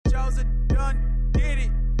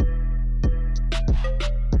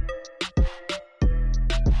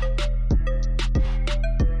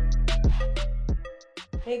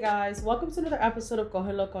Hey guys, welcome to another episode of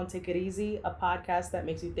Cogelo con Take It Easy, a podcast that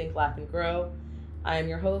makes you think, laugh, and grow. I am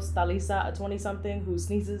your host, Talisa, a 20-something who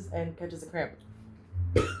sneezes and catches a cramp.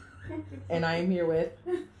 And I am here with...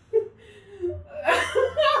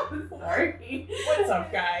 Sorry. What's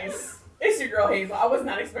up, guys? It's your girl, Hazel. I was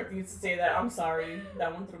not expecting you to say that. I'm sorry.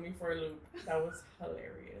 That one threw me for a loop. That was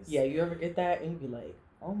hilarious. Yeah, you ever get that and you be like,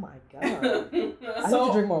 oh my god, I need to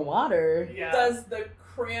drink more water. Yeah. Does the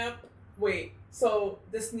cramp... Wait, so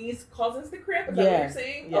the sneeze causes the cramp? Is that what you're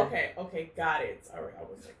saying? Yeah. Okay, got it. All right, I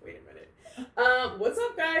was like, wait a minute. What's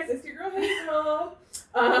up, guys? It's your girl, Hazel.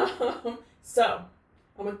 So,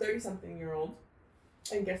 I'm a 30-something-year-old,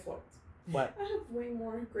 and guess what? What? I have way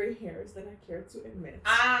more gray hairs than I care to admit.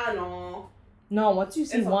 I know. No, once you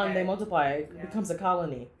see It's one, okay. they multiply. It becomes a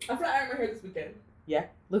colony. I feel like I had my hair this weekend. Yeah,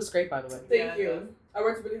 looks great, by the way. Thank you. I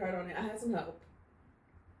worked really hard on it. I had some help.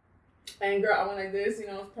 And girl, I went like this,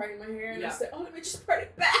 I was parting my hair, and I said, "Oh, let me just part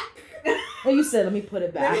it back." And you said, let me put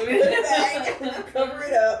it back. Let me put it back and cover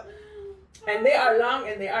it up. And they are long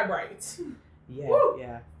and they are bright. Yeah, Woo.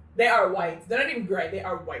 yeah. They are white. They're not even gray. They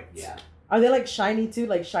are white. Yeah. Are they like shiny too,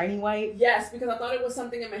 like shiny white? Yes, because I thought it was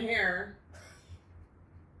something in my hair.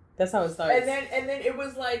 That's how it starts. And then it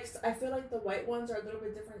was like, I feel like the white ones are a little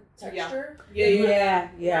bit different texture. Yeah.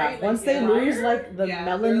 Right? Like, Once they yeah. lose like the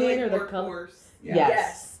melanin or the color. coarse. Yeah.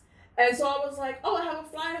 Yes. And so I was like, oh, I have a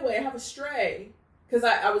flying away. I have a stray. Because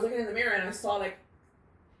I was looking in the mirror and I saw like,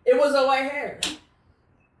 it was a white hair.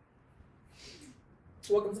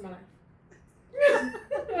 Welcome to my life.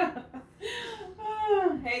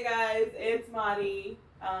 Hey guys, it's Madi.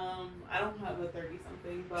 I don't have a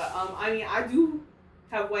 30-something, but I mean, I do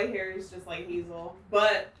have white hairs just like Hazel,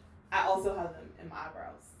 but I also have them in my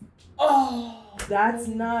eyebrows. Oh, That's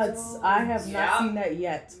nuts. I have not seen that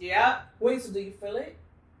yet. Yeah. wait, so do you feel it?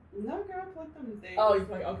 No, girl, I plucked them things. Oh, you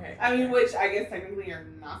like okay. I mean, which I guess technically you're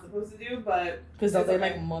not supposed to do, but Because don't it's they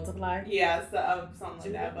okay. like multiply? Yeah, so,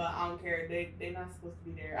 something like that. But I don't care. They're not supposed to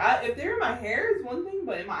be there. If they're in my hair, is one thing,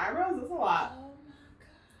 but in my eyebrows, that's a lot. Oh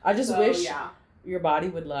I just So, wish Yeah. your body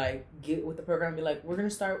would like get with the program and be like, we're gonna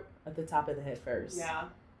start at the top of the head first. Yeah.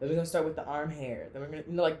 Then we're gonna start with the arm hair. Then we're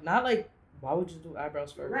gonna like not like why would you do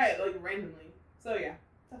eyebrows first? Right, like randomly. So yeah,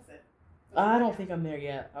 that's it. I don't think I'm there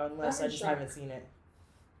yet, unless I'm I just shocked. haven't seen it.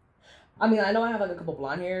 I mean, I know I have like a couple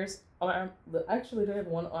blonde hairs on my arm. Actually, do I have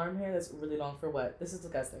one arm hair that's really long for what? This is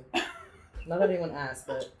disgusting. Not that anyone asked,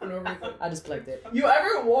 but For no reason. I just plucked it. You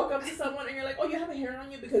ever walk up to someone and you're like, oh, you have a hair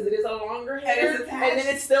on you because it is a longer hair, it's and attached.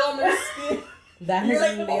 then it's still on their skin. That You're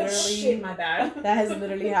has like, oh literally shit, my bad. that has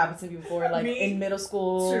literally happened to me before, like Me in middle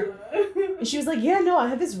school. True. And she was like, "Yeah, no, I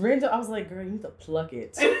have this random." I was like, "Girl, you need to pluck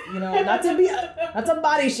it, you know, not to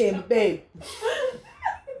body shame, babe.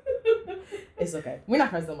 It's okay. We're not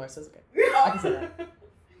friends no more, so it's okay. I can say that.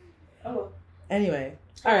 Oh. Anyway,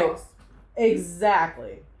 all right,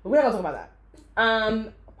 exactly. But we're not gonna talk about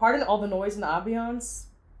that. Pardon all the noise and the ambiance.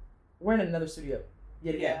 We're in another studio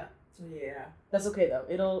yet again. Yeah. That's okay though.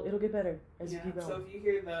 It'll get better as Yeah. you keep going. So if you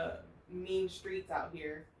hear the mean streets out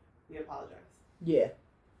here, we apologize. Yeah.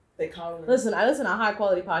 They call them. Listen, I listen to high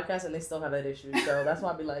quality podcasts and they still have that issue. So that's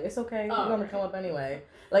why I'd be like, it's okay. Oh, We're gonna okay. come up anyway.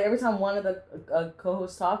 Like every time one of the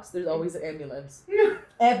co-hosts talks, there's always an ambulance.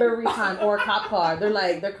 Every time, or a cop car.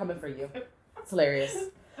 They're coming for you. It's hilarious.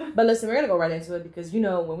 But listen, we're gonna go right into it because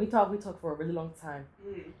when we talk for a really long time.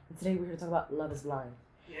 And today we're here to talk about Love Is Blind.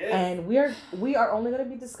 Yes. And we are only gonna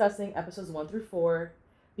be discussing episodes 1 through 4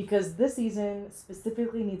 because this season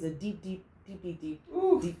specifically needs a deep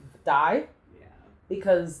dive. Yeah.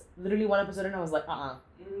 Because literally one episode and I was like,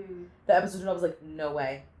 The episode 2 I was like, no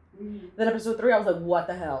way. Then episode 3 I was like, what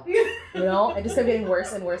the hell? It just kept getting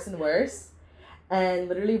worse and worse and worse. And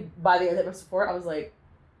literally by the end of episode 4 I was like,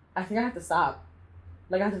 I think I have to stop.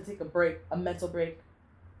 Like I have to take a break, a mental break,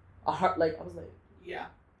 I was like, Yeah.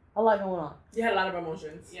 a lot going on. You had a lot of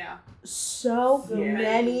emotions. Yeah. So Yeah.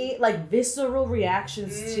 many like visceral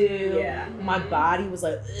reactions to Yeah. my body was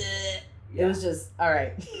like, ugh. Yeah. It was just all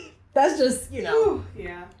right. That's just Ooh,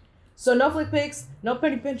 yeah. So no flick pics, no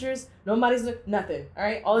penny pinchers, nobody's nothing. All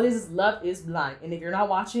right, all it is Love Is Blind, and if you're not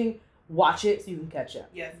watching, watch it so you can catch up.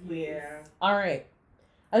 Yes, please. Yeah. All right,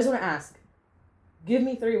 I just want to ask, give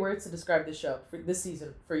me 3 words to describe this show for this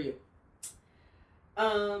season for you.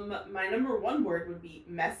 My number 1 word would be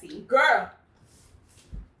messy. Girl.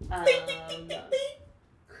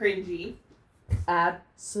 Cringy.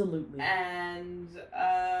 Absolutely. And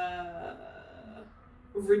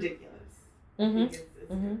ridiculous. I Mhm. think it's a good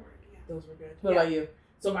word. Yeah. Those were good. What Yeah. about you?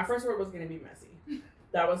 So my first word was gonna be messy.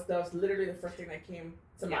 That was literally the first thing that came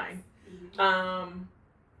to Yes. mind. Mhm.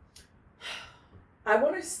 I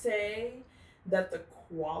want to say that the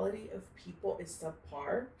quality of people is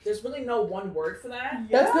subpar. There's really no one word for that.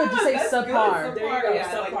 That's good to say that's good. subpar. There you go, Yeah,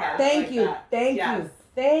 I like subpar. that. Thank I you, like that. thank Yes. you,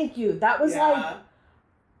 thank you. That was like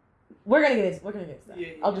we're gonna get into that. Yeah,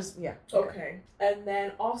 yeah, I'll yeah. just Okay. And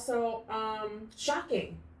then also,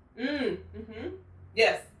 shocking. Mm-hmm.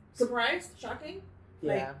 Yes. Surprised? Shocking?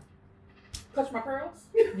 yeah, Clutch my pearls?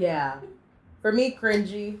 yeah. For me,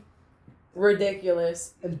 cringy,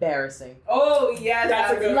 ridiculous, embarrassing. Oh yeah,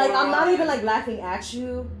 That's a good Like one. I'm not even like laughing at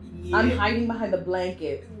you. Yeah. I'm hiding behind the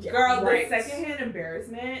blanket. Girl, Right. the secondhand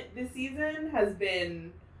embarrassment this season has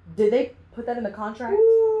been Did they put that in the contract?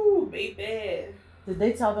 ooh, baby. Did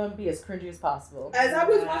they tell them be as cringy as possible? As I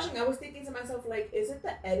was watching, I was thinking to myself, like, is it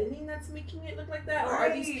the editing that's making it look like that? Or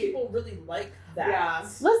are these Right. people really like that? Yeah.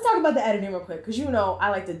 Let's talk about the editing real quick, because you know I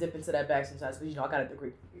like to dip into that bag sometimes, because you know I got a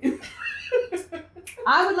degree.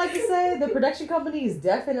 I would like to say the production company is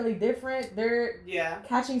definitely different. They're Yeah.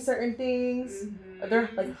 catching certain things. Mhm. They're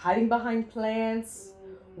like hiding behind plants.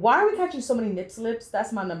 Why are we catching so many nip slips?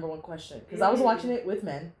 That's my number one question. Because I was watching it with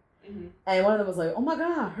men, Mhm. and one of them was like, "Oh my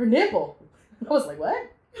god, her nipple." I was like, "What?"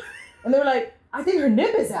 And they were like, "I think her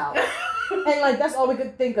nip is out." And like that's all we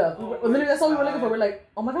could think of. Oh Literally, that's all we were my looking for. We're like,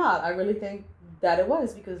 "Oh my god, I really think that it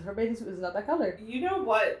was because her bathing suit is not that color." You know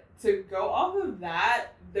what? To go off of that,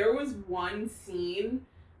 there was one scene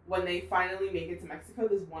when they finally make it to Mexico,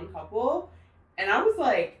 this one couple, and I was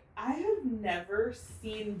like, I have never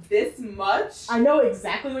seen this much. I know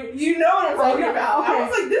exactly what You know what I'm talking Okay, about. okay. I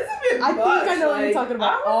was like, this is a bit I much. think I know what you're talking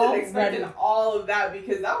about I wasn't already. expecting all of that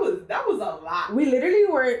because that was a lot. We literally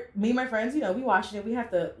were, me and my friends, you know, we watching it. We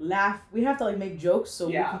have to laugh. We have to like make jokes so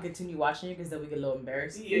Yeah. we can continue watching it because then we get a little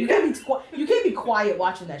embarrassed. Yeah. You can't be quiet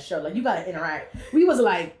watching that show. Like you gotta interact. We was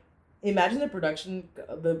like, imagine the production,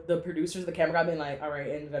 the producers, the camera guy being like, all right,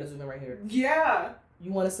 and we gotta zoom in right here. Yeah.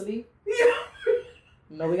 You want us to leave? Yeah.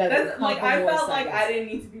 No, we gotta. That's get a like couple I more felt like seconds. I didn't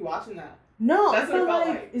need to be watching that. No, That's I what it feel felt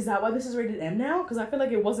like, like. is that why this is rated M now? Because I feel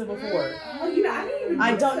like it wasn't before. Oh, you know, I didn't even I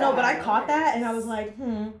notice don't know, but I that. caught that and I was like,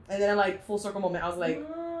 and then like full circle moment, I was like,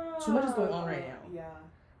 too much is going on right now. Yeah.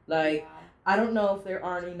 like. I don't know if there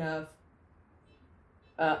aren't enough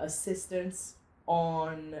assistants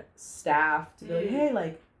on staff to be like, hey,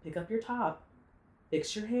 like, pick up your top,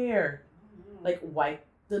 fix your hair, like, wipe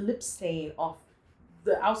the lip stain off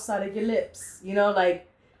the outside of your lips, you know, like,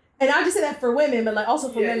 and I just say that for women, but like also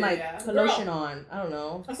for men, like, put lotion on. I don't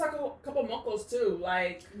know. I saw a couple mocos too.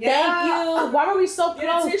 Like, Thank you. Why were we so get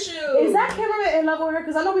a close? tissue. Is that cameraman in love with her?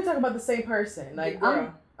 Because I know we talk about the same person. Like,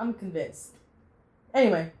 Girl. I'm convinced.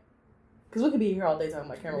 Anyway, because we could be here all day talking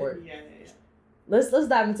about camera work. Yeah. Let's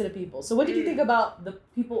dive into the people. So what did you think about the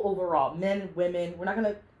people overall? Men, women. We're not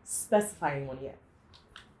gonna specify anyone yet.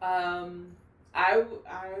 I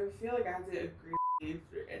feel like I have to agree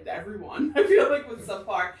with everyone. I feel like with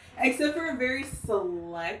subpar, except for a very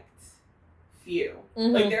select few.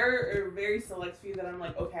 Like there are a very select few that I'm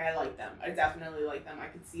like, okay, I like them. I definitely like them. I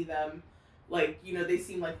could see them. Like, you know, they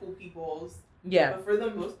seem like cool peoples. Yeah. But for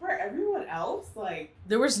the most part, everyone else, like,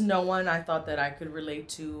 There was no one I thought that I could relate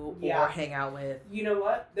to Yeah. or hang out with. you know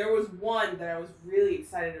what? There was one that I was really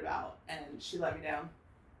excited about, and she let me down.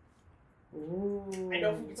 Ooh. I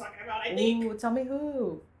know who we're talking about. I think. Ooh, tell me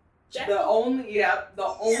who. Jackie. The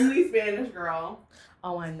only Spanish girl.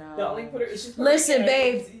 Oh, I know. The only Puerto. She's Puerto Listen, Rican.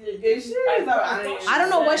 babe. Is she? I don't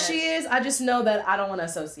know what she is. I just know that I don't want to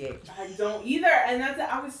associate. I don't either, and that's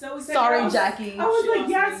I was so excited. Sorry, I was, Jackie. I was She like, lost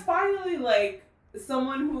yes, me. finally, like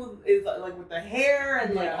someone who is like with the hair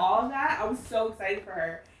and like Yeah. all of that. I was so excited for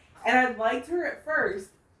her, and I liked her at first,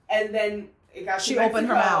 and then it got to She opened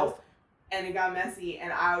her Mexico, mouth. and it got messy,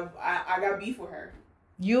 and I got beef with her.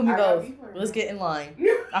 You and me I got both. beef with her. Let's get in line.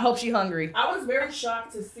 I hope she hungry. I was very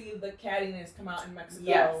shocked to see the cattiness come out in Mexico.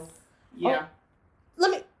 Yes. Yeah.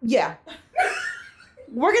 Yeah.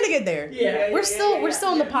 We're gonna get there. Yeah. We're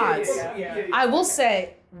still in the pods. Yeah. I will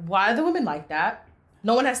say, why are the women like that?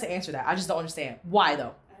 No one has to answer that. I just don't understand. Why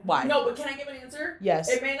though? Why? No, but can I give an answer? Yes.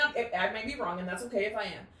 It may not. I may be wrong, and that's okay if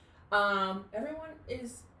I am. Everyone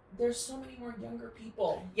is. There's so many more younger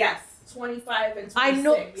people. Yes. 25 and 26. I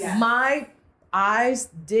know Yeah. my eyes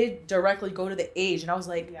did directly go to the age, and I was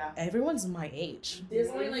like, Yeah. everyone's my age. There's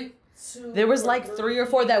only like 2. There was like 3 or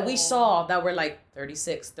 4 that we people. saw that were like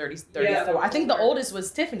 36, 30, 34. Yeah, that I think the were- oldest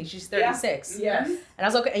was Tiffany. She's 36. Yes. And I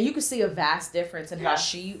was like, okay, and you could see a vast difference in how Yeah.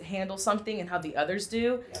 she handles something and how the others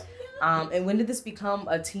do. Yeah. And when did this become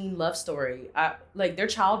a teen love story? Like, they're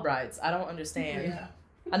child brides. I don't understand. Yeah.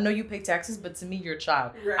 I know you pay taxes, but to me, you're a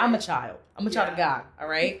child. Right. I'm a child. I'm a child of Yeah. God, all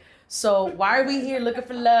right? So why are we here looking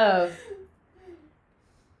for love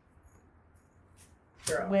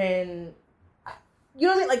Girl. when, you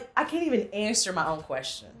know what I mean? Like, I can't even answer my own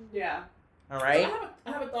question. Yeah. All right. So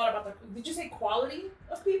I have a thought about did you say quality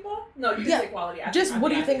of people? No, you didn't say quality. Just what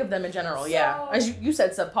do you think of them in general? Yeah. As you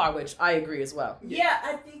said subpar, which I agree as well. Yeah,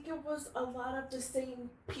 I think it was a lot of the same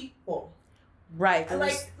people. Right.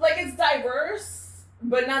 Like it's diverse,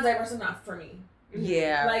 but not diverse enough for me.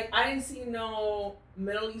 Yeah. Like I didn't see no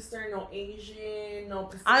Middle Eastern, no Asian, no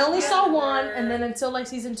Pacific. I only saw one, and then until like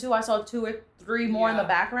season 2, I saw 2 or 3 more in the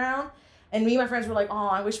background. And me and my friends were like, "Oh,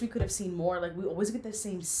 I wish we could have seen more. Like we always get the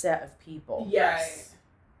same set of people. Yes,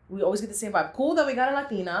 we always get the same vibe. Cool that we got a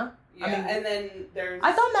Latina. Yeah, I mean, and then there's.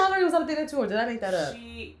 I thought Mallory was a Latina too, or did I make that up?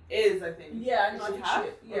 She is, I think. Yeah, no, she half.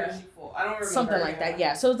 Yeah, is she full? I don't remember. Something like that.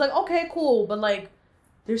 Yeah. So it's like okay, cool, but like,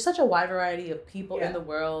 there's such a wide variety of people in the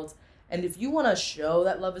world. And if you want to show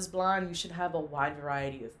that Love is Blind, you should have a wide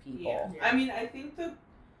variety of people. Yeah. I mean, I think the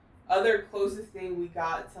other closest thing we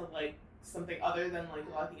got to like something other than like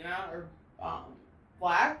Latina or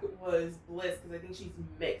Black was Bliss, because I think she's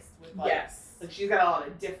mixed with like like she's got a lot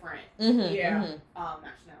of different nationalities.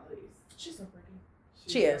 She's so pretty.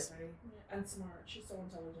 She is. So pretty. And smart. She's so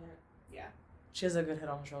intelligent. Yeah. She has a good head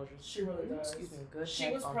on her shoulders. She really does. Excuse me. Good. She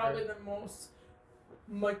was probably the most.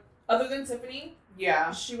 Other than Tiffany,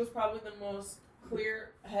 she was probably the most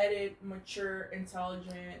clear-headed, mature,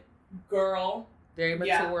 intelligent girl. Very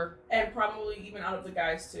mature. And probably even out of the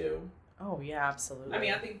guys, too. Oh, yeah, absolutely. I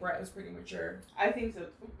mean, I think Brett was pretty mature. I think so.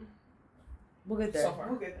 We'll get there. So far.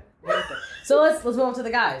 We'll get there. So let's move on to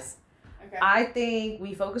the guys. Okay. I think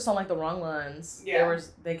we focused on, like, the wrong ones. Yeah.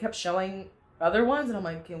 They kept showing other ones, and I'm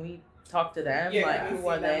like, can we talk to them? Yeah, like, who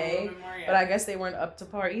are they? More, But I guess they weren't up to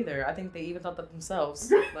par either. I think they even thought that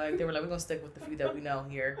themselves. Like, they were like, we're going to stick with the few that we know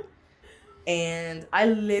here. And I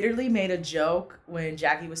literally made a joke when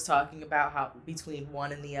Jackie was talking about how between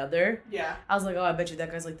one and the other. Yeah. I was like, oh, I bet you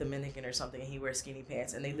that guy's like Dominican or something, and he wears skinny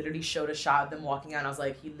pants. And they literally showed a shot of them walking out, and I was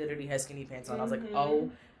like, he literally has skinny pants on. I was like, oh.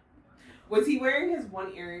 Was he wearing his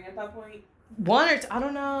one earring at that point? One or two, I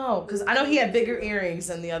don't know. Because I know he had bigger earrings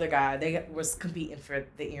than the other guy. They was competing for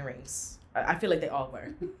the earrings. I feel like they all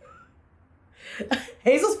were.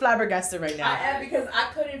 Hazel's flabbergasted right now. I am, because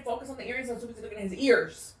I couldn't focus on the earrings. I was looking at his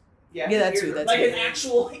ears. Yeah, that too. That's like his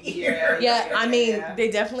actual ears. Yeah, I mean, they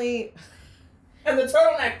definitely. And the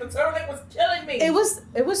turtleneck was killing me.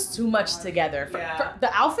 It was too much together. For the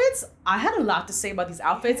outfits, I had a lot to say about these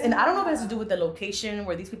outfits, and I don't know if it has to do with the location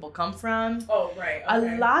where these people come from. Oh, right.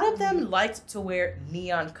 Okay. A lot of them liked to wear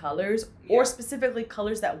neon colors, or specifically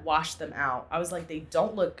colors that wash them out. I was like, they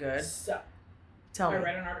don't look good. So, tell me. I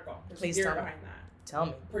read an article. There's Please a tell me. behind that. Tell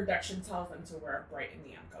me. Production tells them to wear bright and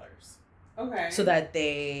neon colors. Okay. So that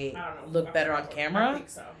they look better on camera? I think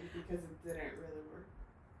so. Because it didn't really work.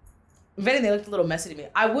 If anything, they looked a little messy to me.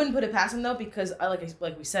 I wouldn't put it past them though, because I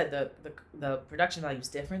like we said, the production value is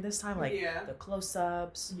different this time. Like the close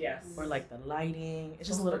ups, or like the lighting. It's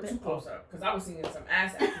just a little bit too close up, because I was seeing some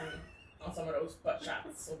ass acne on some of those butt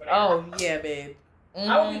shots over there. Oh yeah, babe.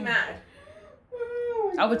 I would be mad.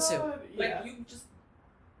 Oh I would too. Like you just.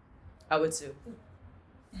 I would too.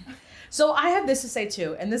 So I have this to say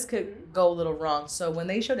too, and this could go a little wrong. So when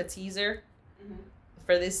they showed a teaser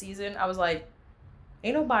for this season, I was like,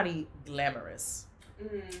 ain't nobody glamorous,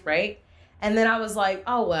 right? And then I was like,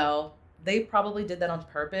 oh, well, they probably did that on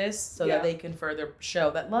purpose so that they can further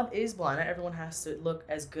show that Love is Blind. Not everyone has to look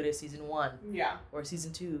as good as season 1. Yeah. Or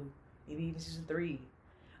season 2, maybe even season 3.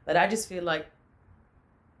 But I just feel like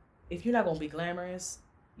if you're not going to be glamorous,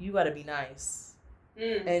 you got to be nice.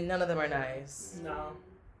 And none of them are nice. No.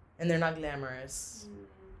 And they're not glamorous.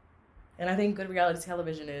 And I think good reality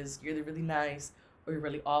television is you're either really nice or you're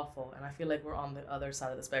really awful. And I feel like we're on the other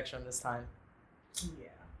side of the spectrum this time. Yeah.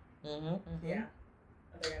 Yeah.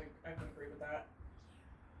 I think I can agree with that.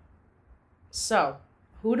 So,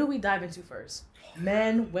 who do we dive into first?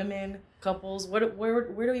 Men, women, couples? Where do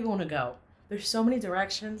we even want to go? There's so many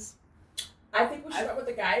directions. I think we should start with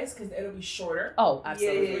the guys because it'll be shorter. Oh,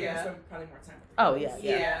 absolutely. We're going to spend probably more time with the guys. Oh,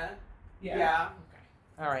 yeah. Okay.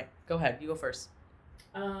 All right. Go ahead. You go first.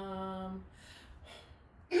 I'm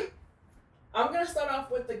going to start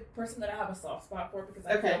off with the person that I have a soft spot for because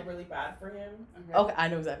I feel really bad for him. Okay, I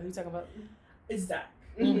know exactly who you're talking about. It's Zach.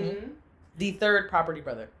 The third property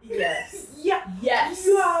brother. Yes. Yes.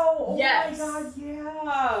 Yo. Oh yes. my God.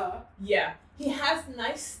 Yeah. Yeah. He has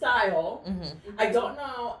nice style. I don't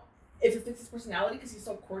know if it fits his personality because he's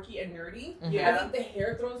so quirky and nerdy. I think the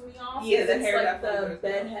hair throws me off. Yeah, the hair like the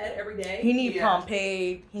bed head every day. He need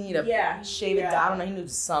pomade. He need a shave it down. I don't know. He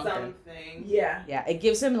needs something. Yeah. Yeah. It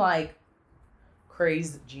gives him like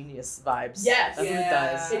crazed genius vibes. Yes. That's what it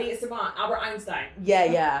does. Idiot savant. Albert Einstein.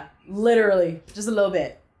 Yeah. Literally. Just a little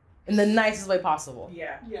bit. In the nicest way possible.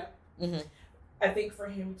 Yeah. I think for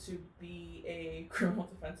him to be a criminal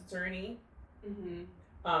defense attorney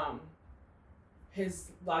Mm-hmm. His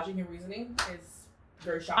logic and reasoning is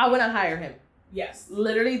very shocking. I would not hire him. Yes.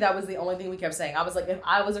 Literally, that was the only thing we kept saying. I was like, if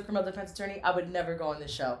I was a criminal defense attorney, I would never go on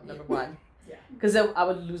this show, number one. Yeah. Because I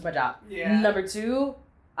would lose my job. Yeah. Number two,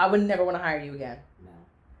 I would never want to hire you again. No.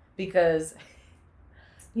 Because,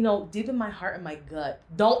 you know, deep in my heart and my gut,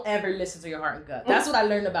 don't ever listen to your heart and gut. That's what I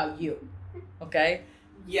learned about you. Okay?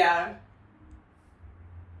 Yeah.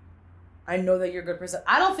 I know that you're a good person.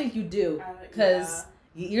 I don't think you do. Because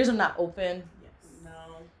your ears are not open. Yes. No.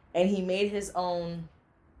 And he made his own...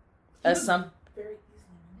 Very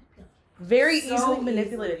Very easily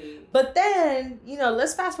manipulated. But then, you know,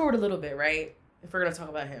 let's fast forward a little bit, right? If we're going to talk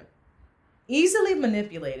about him. Easily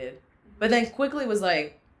manipulated, but then quickly was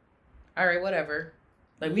like, all right, whatever.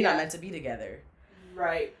 Like, we're not meant to be together.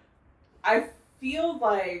 Right. I feel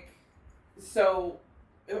like, so,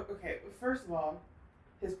 okay, first of all,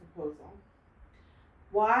 his proposal.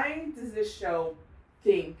 Why does this show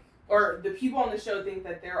think, or the people on the show think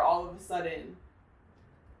that they're all of a sudden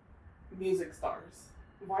music stars?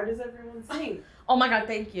 Why does everyone sing? Oh my God,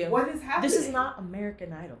 thank you. What is happening? This is not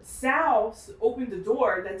American Idol. Sal opened the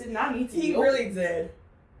door that did not need to be He opened. really did.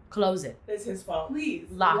 Close it. It's his fault. Please.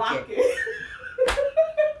 Lock it.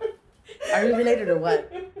 Are you related or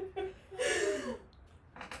what?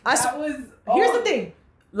 Here's the thing.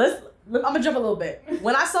 I'm gonna jump a little bit.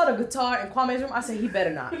 When I saw the guitar in Kwame's room, I said he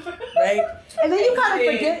better not, right? And then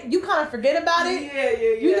you kind of forget about it.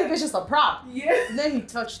 Yeah. You think it's just a prop. Yeah. And then he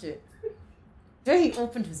touched it. Then he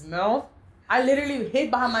opened his mouth. I literally hid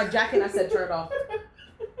behind my jacket and I said, turn it off.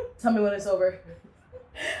 Tell me when it's over.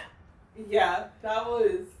 Yeah, that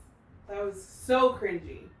was so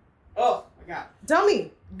cringy. Oh my God. Tell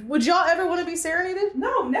me, would y'all ever want to be serenaded?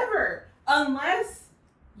 No, never. Unless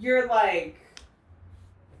you're like,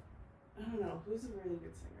 I don't know, who's a really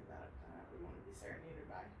good singer that I would want to be serenaded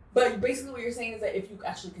by? But basically what you're saying is that if you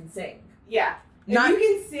actually can sing. Yeah. If Not- you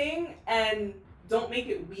can sing and don't make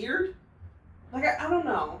it weird, like, I don't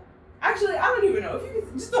know. Actually, I don't even know. If you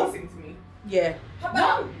can, just don't sing to me. Yeah. How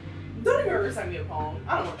about, don't even recite me a poem.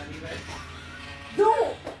 I don't want that either.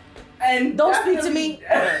 Don't. And Don't speak to definitely- me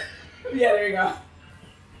ever. Yeah, there you go.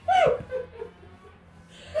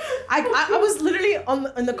 I was literally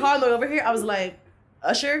in the car on the way over here. I was like,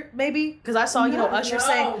 Usher, maybe? Because I saw, Usher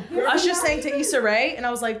sang to Issa Rae. And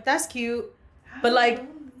I was like, that's cute. But like,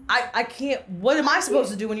 I can't, what am I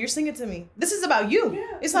supposed to do when you're singing to me? This is about you.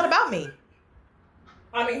 Yeah. It's not about me.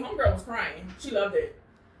 I mean, homegirl was crying. She loved it.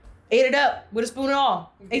 Ate it up with a spoon and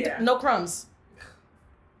all. Yeah. No crumbs.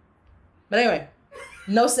 But anyway,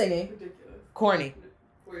 no singing. Ridiculous. Corny.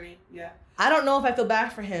 Corny, yeah. I don't know if I feel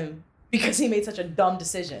bad for him because he made such a dumb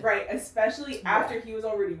decision. Right, especially after he was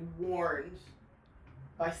already warned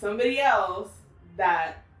by somebody else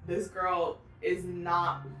that this girl is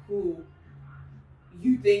not who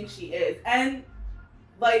you think she is. And,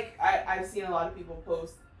 like, I've seen a lot of people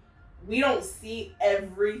post, we don't see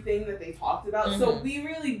everything that they talked about, so Mhm. we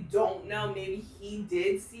really don't know. Maybe he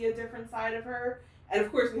did see a different side of her. And,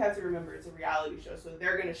 of course, we have to remember it's a reality show, so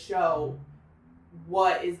they're going to show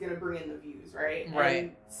what is going to bring in the views, right? Right.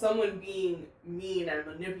 And someone being mean and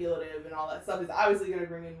manipulative and all that stuff is obviously going to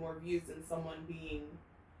bring in more views than someone being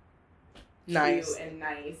Nice. cute and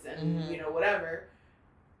nice and, Mhm. whatever.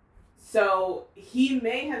 So he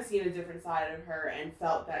may have seen a different side of her and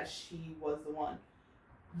felt that she was the one.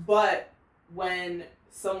 But when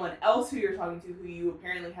someone else who you're talking to, who you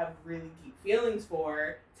apparently have really deep feelings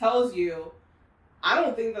for, tells you, I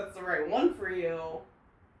don't think that's the right one for you,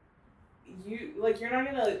 you're not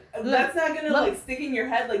gonna, that's not gonna, stick in your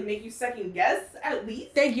head, make you second guess, at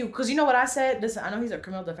least. Thank you, because you know what I said? Listen, I know he's a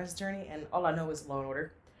criminal defense attorney, and all I know is law and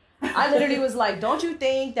order. I literally was like, don't you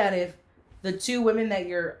think that if the two women that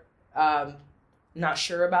you're not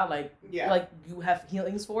sure about, Yeah. you have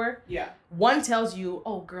feelings for, Yeah. one tells you,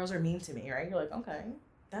 oh, girls are mean to me, right? You're like, okay,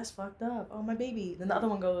 that's fucked up. Oh, my baby. Then the other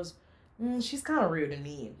one goes, she's kind of rude and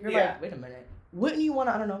mean. You're Yeah. like, wait a minute. Wouldn't you want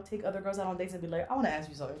to, I don't know, take other girls out on dates and be like, I want to ask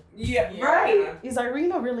you something? Yeah. Yeah. Right. He's like,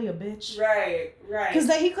 Rena really a bitch? Right. Because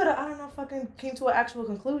then he could have, I don't know, fucking came to an actual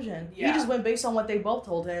conclusion. Yeah. He just went based on what they both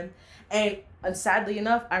told him. And sadly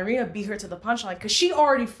enough, Irina beat her to the punchline because she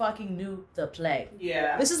already fucking knew the play.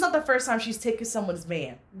 Yeah. This is not the first time she's taken someone's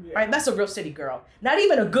man. Yeah. Right? That's a real city girl. Not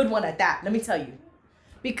even a good one at that, let me tell you.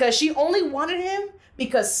 Because she only wanted him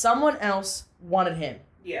because someone else wanted him.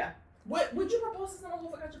 Yeah. Would you propose to someone who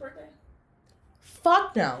forgot your birthday?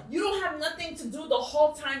 Fuck no. You don't have nothing to do the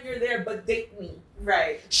whole time you're there but date me.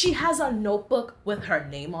 Right. She has a notebook with her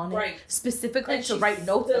name on it. Right. Specifically And to she's write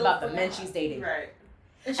notes still about the forgot. men she's dating. Right.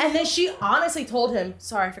 And then she honestly told him,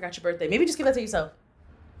 sorry, I forgot your birthday. Maybe just give that to yourself.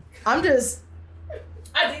 I'm just...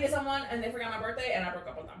 I dated someone and they forgot my birthday and I broke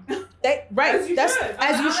up with them. Right. As you That's should.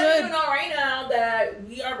 as you I'm should. letting you know right now that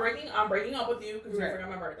I'm breaking up with you because you Right. forgot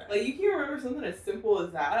my birthday. Like, you can't remember something as simple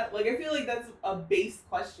as that. Like, I feel like that's a base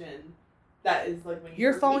question that is, like, when you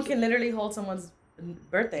Your first phone meet can someone. literally hold someone's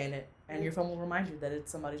birthday in it, and your phone will remind you that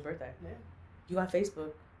it's somebody's birthday. Yeah. You got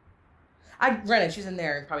Facebook. Granted, she's in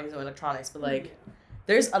there and probably doing electronics, but like, Yeah.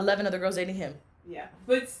 there's 11 other girls dating him. Yeah.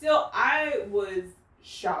 But still, I was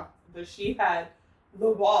shocked that she had the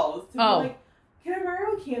balls to Oh. be like, can I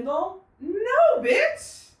borrow a candle? No,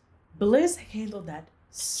 bitch! Bliss handled that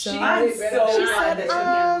so. I'm She so said, glad that she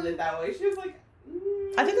handled it that way. She was like,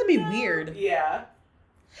 I think that'd be no. weird. Yeah.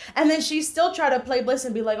 And then she still tried to play Bliss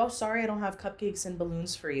and be like, "Oh, sorry, I don't have cupcakes and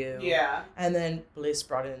balloons for you." Yeah. And then Bliss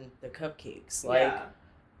brought in the cupcakes. Like, yeah.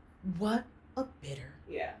 what a bitter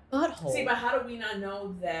Yeah. butthole. See, but how do we not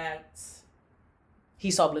know that? He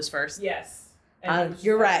saw Bliss first. Yes. And it was just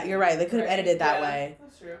You're like- right. You're right. They could have Right. edited it that Yeah, way.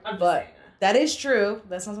 That's true. I'm just But- saying that. That is true.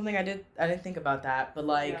 That's not something I didn't think about that. But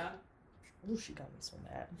like, yeah. ooh, she got me so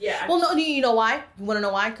mad. Yeah. Well, no, you know why? You want to know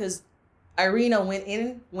why? Because Irina went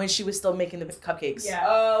in when she was still making the cupcakes. Yeah.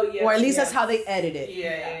 Oh, yeah. Or at least that's how they edit it.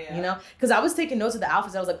 Yeah. You know? Because I was taking notes of the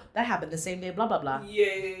outfits. I was like, that happened the same day, blah, blah, blah.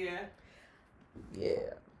 Yeah. Yeah.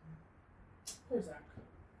 Where's Zach?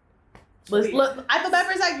 Look, I feel bad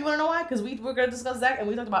for Zach. You want to know why? Because we were going to discuss Zach and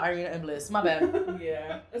we talked about Irina and Bliss. My bad.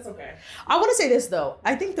 Yeah, it's okay. I want to say this, though.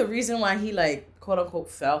 I think the reason why he, like, quote unquote,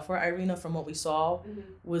 fell for Irina from what we saw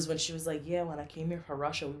was when she was like, yeah, when I came here from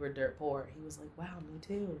Russia, we were dirt poor. He was like, wow, me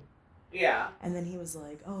too. Yeah. And then he was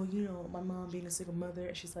like, oh, you know, my mom being a single mother.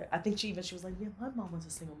 And she's like, I think she was like, yeah, my mom was a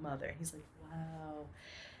single mother. And he's like, wow.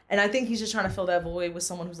 And I think he's just trying to fill that void with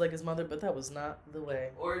someone who's like his mother, but that was not the way.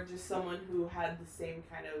 Or just someone who had the same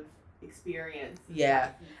kind of experience. Yeah.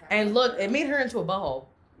 And look, it made her into a butthole.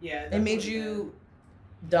 Yeah. It made you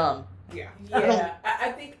dumb. Yeah. Yeah,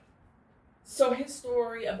 I think. So his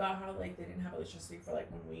story about how like they didn't have electricity for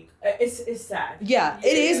like 1 week, it's sad. Yeah, it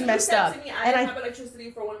is He messed said up. to me, And didn't I- have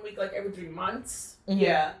electricity for 1 week, like every 3 months, Mhm.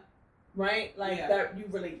 Yeah. right? Like Yeah. that, you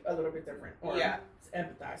relate a little bit different, or Yeah.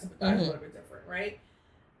 sympathize Mhm. a little bit different, right?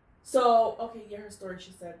 So okay, yeah, her story.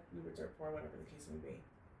 She said we were dirt poor, whatever the case may be.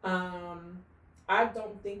 I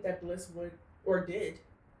don't think that Bliss would or did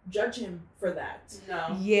judge him for that.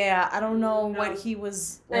 No. Yeah, I don't know No. what he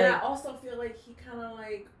was And I like. also feel like he kind of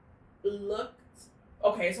like looked,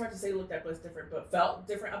 okay, it's hard to say looked at Bliss different, but felt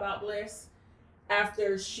different about Bliss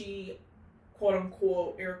after she, quote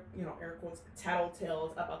unquote, air quotes,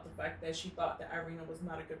 tattletales about the fact that she thought that Irina was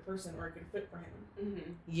not a good person or a good fit for him.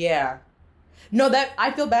 Mm-hmm. Yeah. No, that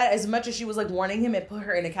I feel bad as much as she was like warning him and put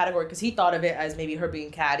her in a category because he thought of it as maybe her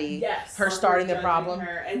being catty. Yes. Her starting the judging problem.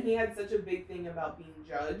 her, and he had such a big thing about being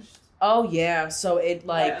judged Oh yeah, so it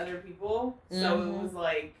like by other people. So Mhm. it was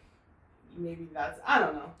like, maybe that's, I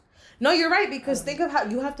don't know. no, you're right because think of how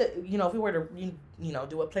you have to, you know, if we were to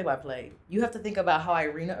do a play-by-play, you have to think about how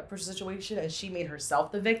Irina approached the situation and she made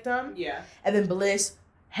herself the victim, Yeah. and then Bliss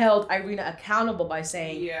held Irina accountable by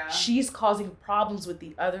saying Yeah. she's causing problems with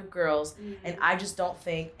the other girls, and I just don't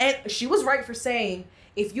think. And she was right for saying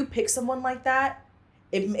if you pick someone like that,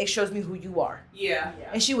 it shows me who you are, Yeah. Yeah.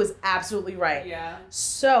 and she was absolutely right. Yeah.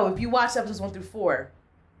 So if you watch episodes 1 through 4,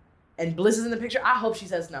 and Bliss is in the picture, I hope she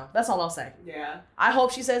says no. That's all I'll say. Yeah. I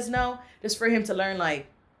hope she says no, just for him to learn, like,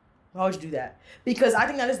 why would you do that? Because I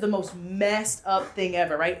think that is the most messed up thing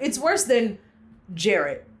ever, right? It's worse than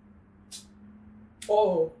Jared.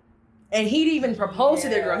 Oh. And he'd even propose to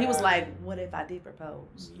the girl. He was Yeah. like, what if I did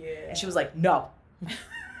propose? Yeah. And she was like, no.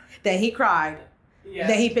 Then he cried. Yeah.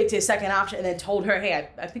 Then he picked his second option and then told her, hey,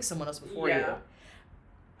 I picked someone else before you. Yeah.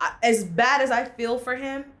 As bad as I feel for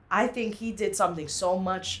him, I think he did something so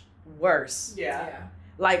much worse. Yeah.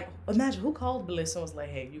 Like, imagine who called Bliss and was like,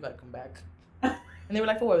 hey, you gotta come back. And they were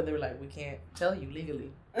like, for what? They were like, we can't tell you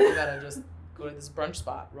legally. You gotta just go to this brunch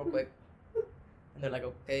spot real quick. And they're like,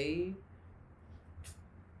 okay.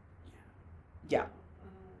 Yeah.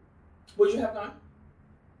 Would you have gone?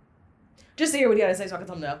 Just to hear what he had to say so I can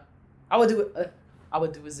tell him no. I would do it. I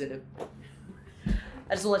would do a Zenith.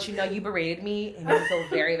 I just want to let you know you berated me and made me feel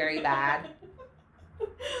very, very bad.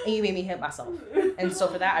 And you made me hit myself. And so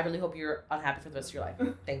for that, I really hope you're unhappy for the rest of your life.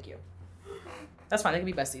 Thank you. That's fine. They can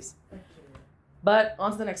be besties. But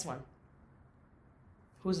on to the next one.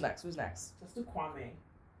 Who's next? Who's next? Let's do Kwame.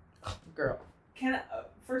 Girl. Can I,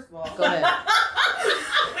 first of all, Go ahead.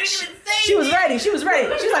 we didn't even say She was it. ready. She was ready.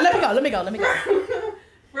 She was like, let me go. Let me go. Let me go.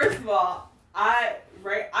 First of all, I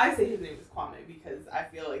say his name is Kwame because I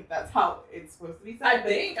feel like that's how it's supposed to be said. I but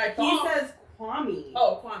think. I he thought. says Kwame.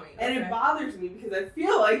 Oh, Kwame. And okay. it bothers me because I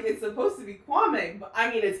feel like it's supposed to be Kwame, but I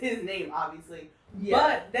mean it's his name obviously. Yeah.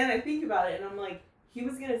 But then I think about it and I'm like, he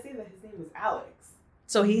was gonna say that his name was Alex.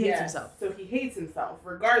 So he hates Yes. himself. So he hates himself,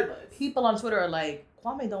 regardless. People on Twitter are like,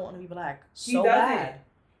 Kwame don't want to be black. He So doesn't. bad.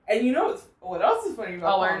 And you know what else is funny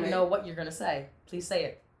about Oh, I Kwame? already know what you're gonna say. Please say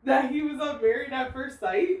it. That he was on Married at First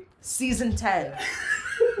Sight. Season 10.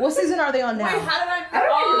 What season are they on now? Wait, how did I? I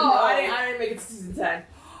don't even know. I didn't make it to season 10.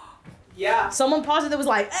 Yeah. Someone paused it that was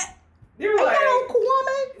like, They were ain't like, that on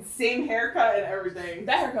Kwame? same haircut and everything.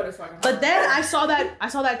 That haircut is fucking. But hard. then I saw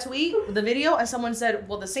that tweet with the video, and someone said,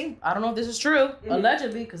 well, the same, I don't know if this is true,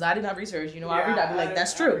 allegedly, because I did not research, you know, I read that, I'd be like,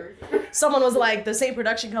 that's true. Someone was like, the same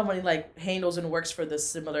production company, like, handles and works for the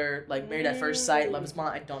similar, like, Married at First Sight, Love is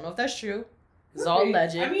Blind. I don't know if that's true. It's all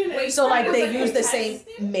alleged. I mean, Wait, So, like, It they was, like, use the same,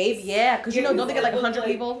 contestants? maybe, yeah, because, you know, don't they get, like, Yeah, 100 like-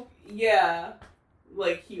 people? yeah.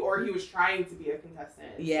 Like, he was trying to be a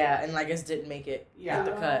contestant. Yeah, and, I guess didn't make it. Yeah.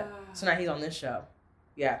 The cut. So now he's on this show.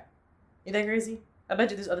 Yeah. Ain't that crazy? I bet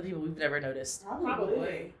you there's other people we've never noticed.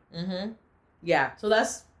 Probably. Mm-hmm. Yeah. So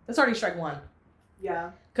that's already strike one.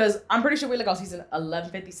 Yeah. Because I'm pretty sure we're like on season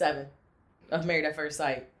 1157 of Married at First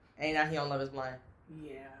Sight. And now he on Love is Blind.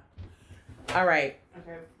 Yeah. All right.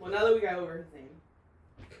 Okay. Well, now that we got over his name.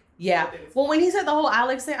 Yeah. I think it's- Well, when he said the whole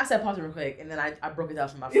Alex thing, I said pause it real quick. And then I broke it down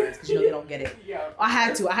for my friends because, you know, they don't get it. Yeah. I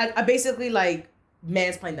had to. I basically, like,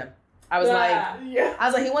 mansplained them. I was Yeah.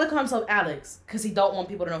 like, he want to call himself Alex because he don't want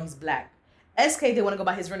people to know he's black. SK didn't want to go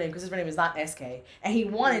by his real name because his real name is not SK. And he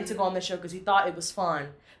wanted to go on the show because he thought it was fun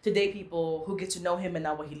to date people who get to know him and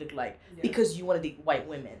not what he looked like. Yeah. Because you want to date white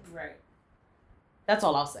women. Right. That's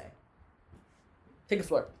all I'll say. Take the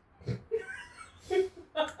floor.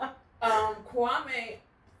 Kwame,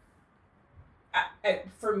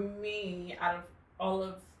 for me, out of all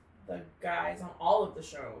of the guys on all of the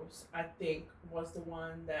shows, I think was the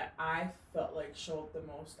one that I felt like showed the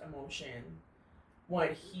most emotion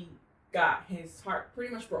when he got his heart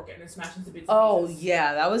pretty much broken and smashed into bits. Oh,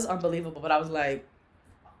 yeah. That was unbelievable. But I was like,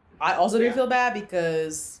 I also didn't feel bad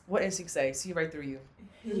because what NSYNC say? See right through you.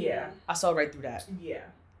 Yeah. I saw right through that. Yeah.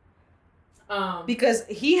 Because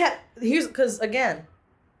because again,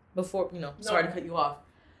 before, you know, sorry to cut you off.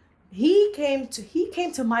 He came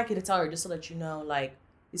to Micah to tell her, just to let you know, like,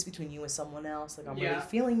 it's between you and someone else. Like, I'm really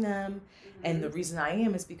feeling them. And the reason I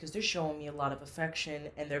am is because they're showing me a lot of affection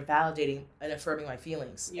and they're validating and affirming my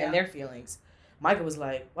feelings and their feelings. Micah was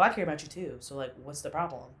like, well, I care about you too. So, like, what's the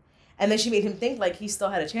problem? And then she made him think, like, he still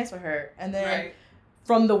had a chance for her. And then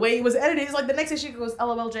from the way it was edited, it's like the next thing she goes,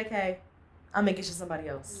 LOL, JK, I'm making you somebody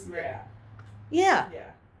else. Yeah. Yeah.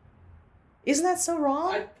 Yeah. Isn't that so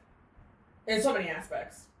wrong? In so many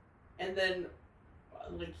aspects. And then,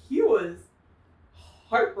 like, he was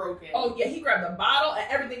heartbroken. Oh, yeah, he grabbed the bottle and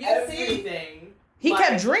everything. You see? Everything. He Like,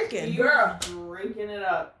 kept drinking. He Girl. was drinking it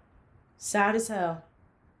up. Sad as hell.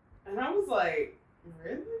 And I was like,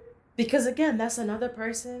 really? Because again, that's another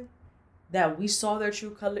person that we saw their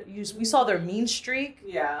true color. We saw their mean streak.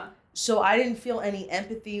 Yeah. So I didn't feel any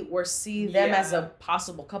empathy or see them as a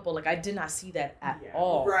possible couple. Like, I did not see that at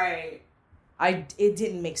all. Right. It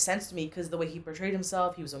didn't make sense to me because the way he portrayed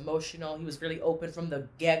himself, he was emotional. He was really open from the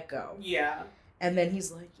get-go. Yeah. And then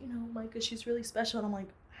he's like, you know, Micah, she's really special. And I'm like,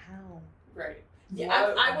 how? Right.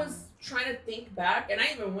 Yeah, I was trying to think back, and I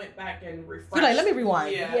even went back and refreshed. You're like, let me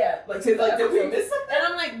rewind. Yeah. Yeah, like, Did we miss something? and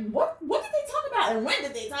I'm like, what did they talk about, and when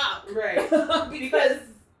did they talk? Right. because Because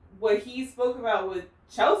what he spoke about with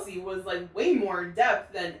Chelsea was like way more in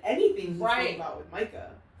depth than anything he spoke about with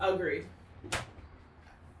Micah. agreed.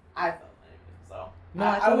 I felt like it. So No,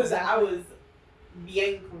 I was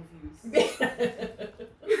bien confused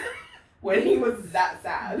when he was that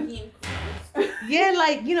sad. Yeah,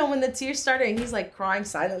 like, you know, when the tears started and he's like crying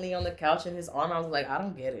silently on the couch in his arm, I was like, I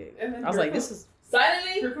don't get it. And then I was like, this is,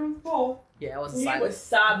 Silently, here comes Paul. yeah, it wasn't he silent. was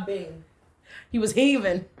sobbing, He was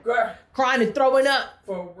heaving, girl, crying and throwing up,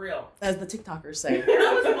 for real. as the TikTokers say. And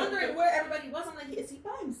I was wondering where everybody was. I'm like, is he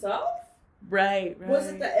by himself? Right. Was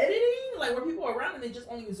it the editing? Like, were people around and they just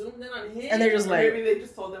only zoomed in on him? And they're just Or like, maybe they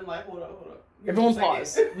just told them like, hold up. everyone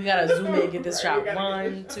pause. We gotta zoom in and get this Right, shot. we gotta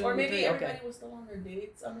get 1, this 2, or maybe 3. everybody Okay. was still on their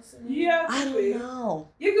dates. I'm assuming. Yeah, I don't know.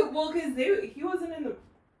 You could, well, because he wasn't in the,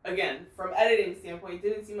 again, from editing standpoint, it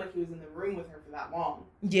didn't seem like he was in the room with her for that long.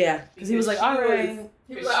 Yeah, because he was like, she all right. was-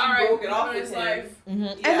 He was She like, all right, broke it off living with his him. life. Mm-hmm.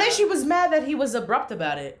 Yeah. And then she was mad that he was abrupt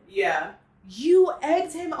about it. Yeah. You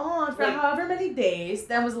egged him on for Like- however many days,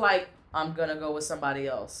 then was like, I'm gonna go with somebody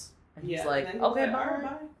else. And he's like, And then he was okay, like, bye. all right,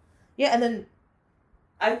 bye. Yeah, and then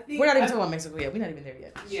I think we're not even talking about Mexico yet. We're not even there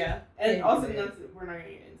yet. Yeah, and Yeah, also yeah. we're not gonna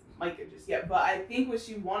get into Micah just yet. But I think what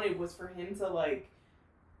she wanted was for him to like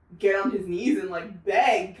get on his knees and like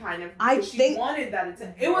beg, kind of. I because she think- wanted that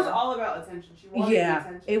attention. It was all about attention. She wanted the Yeah,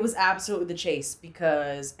 attention. it was absolutely the chase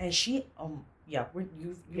because, and she, Yeah,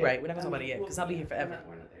 you're right. We're not gonna talk about it yet because I'll be here forever.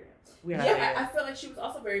 We're not there yet. We're not there yet. I feel like she was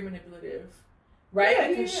also very manipulative, right?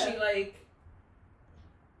 Because she like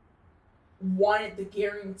wanted the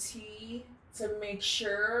guarantee to make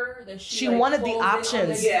sure that she like, wanted the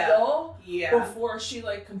options. Before she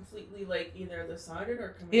like completely like either decided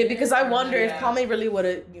or committed. Yeah, because I wonder if Kwame really would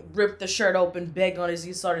have ripped the shirt open, begged on his,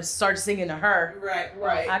 you start singing to her.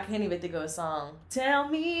 Right. I can't even think of a song. Tell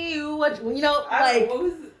me what what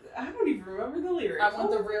was I don't even remember the lyrics. I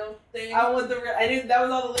want the real thing. I want the real. I didn't. That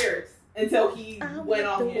was all the lyrics until he went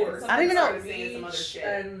off course. I don't even know. Some other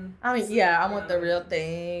shit. I mean, yeah, I want the real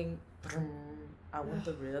thing. I want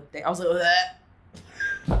the real thing. I was like,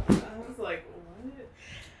 I was like, what?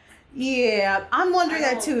 Yeah, I'm wondering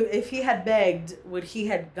that too. If he had begged, would he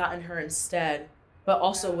had gotten her instead? But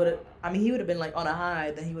also would it? I mean, he would have been like on a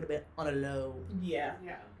high, then he would have been on a low. Yeah.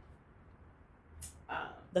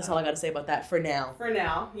 That's all I got to say about that for now. For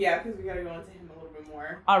now, yeah, because we got to go into him a little bit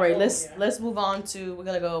more. All right, let's move on to we're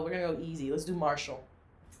gonna go easy. Let's do Marshall.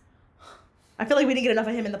 I feel like we didn't get enough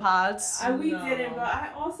of him in the pods. We didn't, but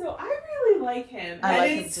I really like him.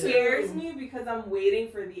 It scares me because I'm waiting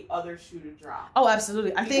for the other shoe to drop. Oh,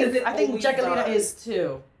 absolutely. I think Jacqueline is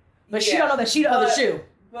too, but she don't know that she the other shoe.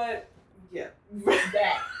 But yeah,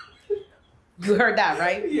 that. You heard that,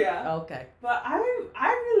 right? Yeah. Okay. But I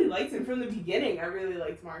really liked him from the beginning. I really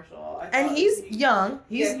liked Marshall. And he's young.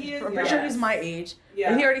 He is pretty sure young. he's my age. Yeah.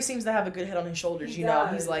 And he already seems to have a good head on his shoulders. He You know,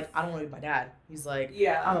 does. he's like, I don't want to be my dad. He's like,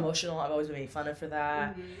 I'm emotional. I've always been made fun of for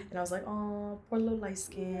that. Mm-hmm. And I was like, oh, poor little light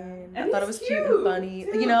skin. And I thought it was cute and funny.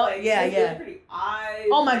 too. You know, like, yeah. Really pretty eyes.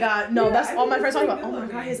 Oh my God, no, that's all my friends talking about. really Oh my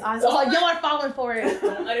good God, his looking. eyes. I was like, y'all are falling for it.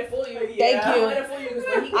 Don't let it fool you. Thank you. Don't let it fool you because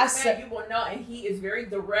when he gets said- mad, you will know, and he is very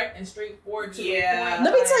direct and straightforward to Yeah. the point.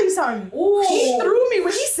 Let me tell you something. Ooh. He threw me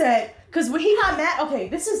when he said, because when he got mad, okay,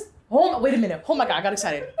 this is, wait a minute. Oh my God, I got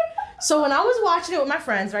excited. So when I was watching it with my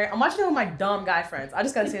friends, right, I'm watching it with my dumb guy friends. I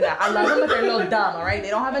just gotta say that. I love them, but they're a little dumb, all right? They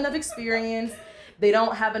don't have enough experience. They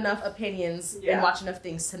don't have enough opinions and watch enough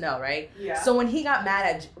things to know, right? Yeah. So when he got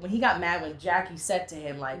mad when Jackie said to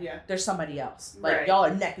him, like, there's somebody else. Like, y'all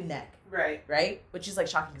are neck and neck. Right? Which is like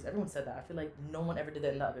shocking because everyone said that. I feel like no one ever did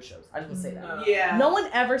that in the other shows. I just want to say that. Yeah. No one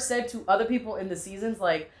ever said to other people in the seasons,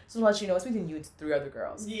 like, so to let you know, it's between you and 3 other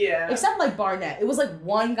girls. Yeah. Except like Barnett. It was like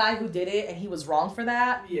one guy who did it and he was wrong for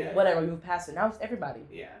that. Yeah. Whatever, we moved past it. Now it's everybody.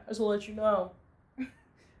 Yeah. I just want to let you know.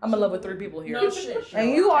 I'm in love with 3 people here. No shit. And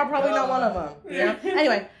you are probably not one of them. You know?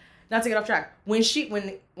 Anyway, not to get off track. When she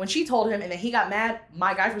told him and then he got mad,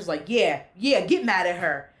 my guy was like, yeah, get mad at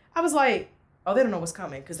her. I was like, oh, they don't know what's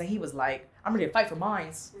coming. Because then he was like, I'm ready to fight for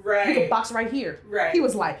mines. Right. We can box right here. Right. He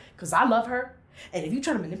was like, because I love her. And if you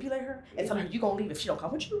try to manipulate her and tell her you're going to leave if she don't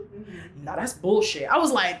come with you, no, that's bullshit. I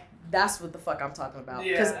was like, that's what the fuck I'm talking about.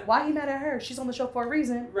 Because why he mad at her? She's on the show for a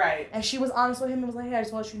reason. Right. And she was honest with him and was like, hey, I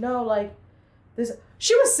just want to let you know, like, this.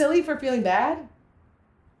 She was silly for feeling bad.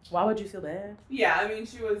 Why would you feel bad? Yeah, I mean,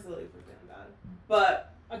 she was silly for feeling bad.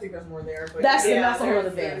 But I think there's more there. But that's yeah, the whole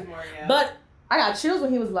other thing. But I got chills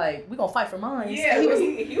when he was like, we gonna fight for mine. Yeah, and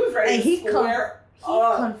he was ready and to he square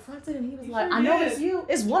confronted him. He was like, I know it's you.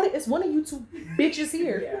 It's one of you 2 bitches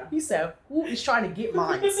here. Yeah. He said, who is trying to get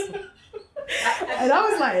mine? And I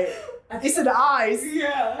was like, it's in the eyes.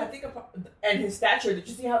 Yeah. I think and his stature. Did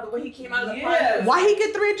you see how the way he came out of the Yes. front? Why he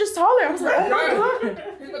get 3 inches taller? I was like, oh my God.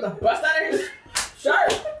 He's about to bust out of his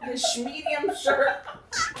shirt, his medium shirt.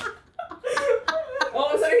 All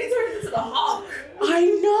of a sudden he turned into the Hawk. I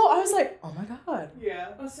know. I was like, oh my God. Yeah.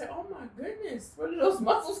 I said, oh my goodness, where did those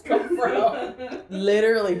muscles come from?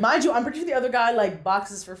 Literally. Mind you, I'm pretty sure the other guy like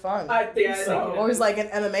boxes for fun. I think so. Or he's like an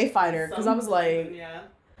MMA fighter. Because I was like,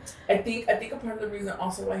 I think a part of the reason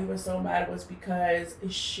also why he was so mad was because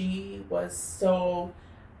she was so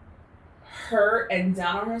hurt and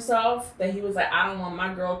down on herself that he was like, I don't want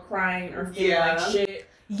my girl crying or feeling like shit.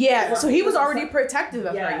 Yeah, so he was already protective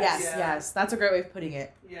of her. Yes, Yes. That's a great way of putting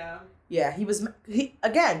it. Yeah. Yeah, he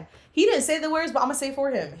didn't say the words, but I'm going to say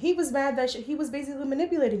for him. He was mad that he was basically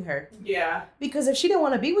manipulating her. Yeah. Because if she didn't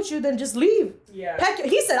want to be with you, then just leave. Yeah.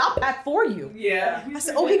 He said, I'll pack for you. Yeah. I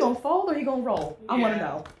said, oh, he going to fall or he going to roll? I want to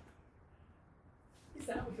know. He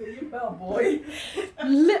said, I'll be your bellboy.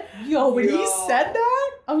 When he said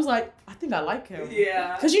that, I was like, I think I like him.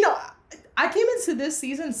 Yeah. Because, I came into this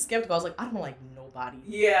season skeptical. I was like, I don't like nobody.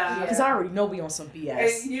 Yeah. Because I already know we on some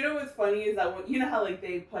BS. And you know what's funny is that you know how like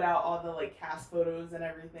they put out all the like cast photos and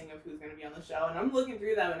everything of who's gonna be on the show, and I'm looking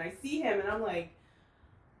through them and I see him and I'm like,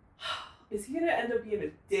 is he gonna end up being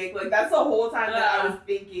a dick? Like that's the whole time that I was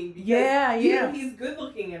thinking. Because, he's good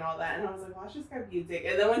looking and all that, and I was like, watch this guy be a dick.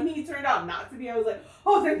 And then when he turned out not to be, I was like,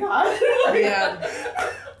 oh thank God. Yeah.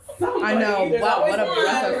 So I know. There's Wow, always what a one,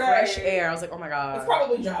 breath of right. fresh air. I was like, oh my god. It's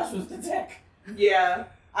probably Josh was the tech. Yeah,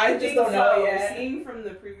 I just think don't know so. yet. Seeing from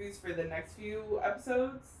the previews for the next few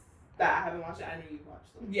episodes that I haven't watched it, I know you've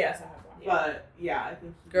watched them. Yes, I have one. But yeah, I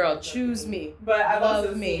think. Girl, choose me. But I've Love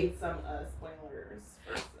also me. seen some spoilers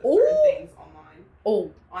for Ooh. certain things online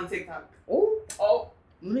Oh, on TikTok. oh. Oh,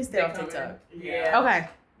 Let me stay they off coming. TikTok. Yeah. Okay,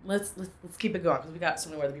 let's keep it going because we got so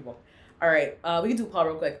many other people. All right, we can do Paul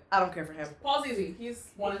real quick. I don't care for him. Paul's easy. He's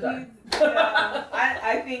one and done. Yeah,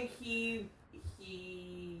 I think he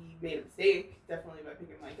made a mistake definitely by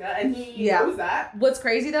picking Micah, and he knows that. What's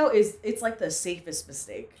crazy though is it's like the safest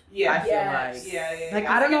mistake. Yeah, I feel like. Yeah. Like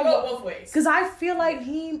I don't know go what, both ways. because I feel like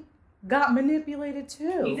he got manipulated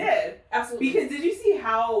too. He did. Absolutely. Because did you see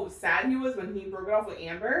how sad he was when he broke it off with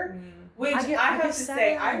Amber? Which I have to sad.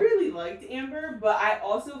 say, I really liked Amber, but I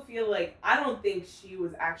also feel like I don't think she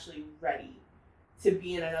was actually ready to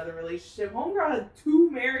be in another relationship. Homegirl had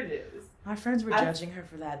 2 marriages. My friends were judging her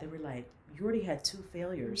for that. They were like, "You already had 2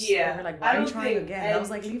 failures." Yeah. They were like, "Why are you trying think- again?" And I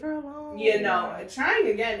was like, "Leave her alone." Yeah, no, trying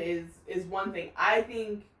again is one thing. I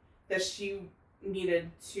think that she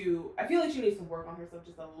needed to. I feel like she needs to work on herself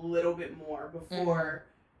just a little bit more before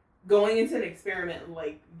going into an experiment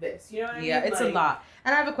like this. You know what I mean? Yeah, it's like, a lot.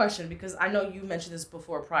 And I have a question because I know you mentioned this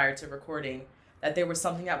before prior to recording that there was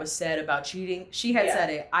something that was said about cheating. She had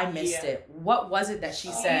said it. I missed it. What was it that she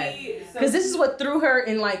said? Because this is what threw her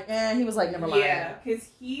in like, he was like, never mind. Yeah, because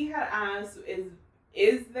he had asked,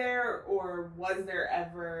 is there or was there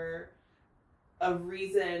ever a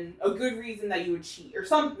good reason that you would cheat or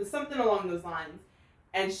something along those lines?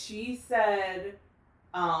 And she said,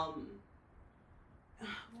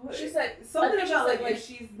 She said something I think about she like said, if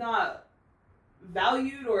she's not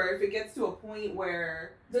valued or if it gets to a point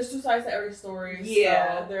where there's 2 sides to every story.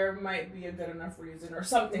 Yeah. So there might be a good enough reason or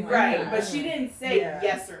something like right, that. but she didn't say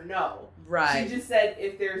yes or no. Right. She just said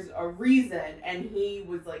if there's a reason, and he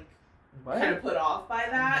was like kind of put off by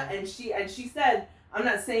that, and she said, I'm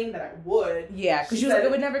not saying that I would. Yeah, because she was like, it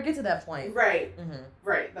would never get to that point. Right. Mm-hmm.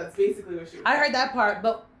 Right. That's basically what she was I saying. heard that part,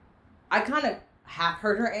 but I kind of half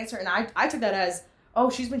heard her answer, and I took that as, oh,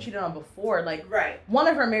 she's been cheated on before. Like, one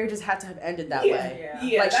of her marriages had to have ended that way.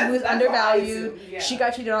 Yeah, like, she was undervalued. Yeah. She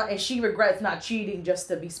got cheated on, and she regrets not cheating just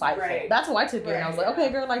to be spiteful. Right. That's how I took it, and I was like, okay,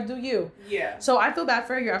 girl, like, do you. Yeah. So I feel bad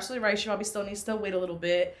for her. You're absolutely right. She probably still needs to wait a little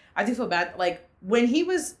bit. I do feel bad. Like, when he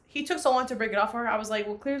took so long to break it off for her, I was like,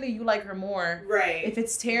 well, clearly you like her more. Right. If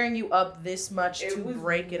it's tearing you up this much to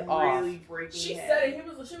break it off. She said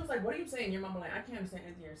it. She was like, what are you saying? Your mama like, I can't understand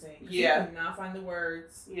anything you're saying. Yeah. She could not find the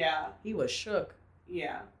words. Yeah. He was shook.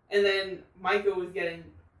 Yeah. And then Micah was getting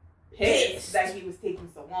pissed that he was taking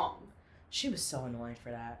so long. She was so annoying for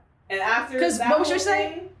that. And after because that what was she whole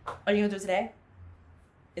saying? thing, Are you gonna do it today?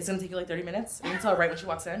 It's gonna take you like 30 minutes. Are you gonna tell her right when she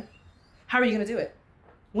walks in? How are you gonna do it?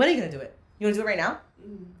 When are you gonna do it? You wanna do it right now?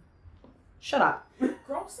 Shut up.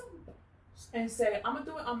 Grow some and say, I'm gonna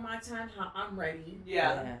do it on my time, how I'm ready.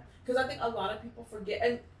 Yeah. Because I think a lot of people forget,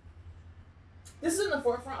 and this is in the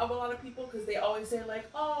forefront of a lot of people because they always say like,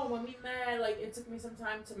 oh, when we met, like it took me some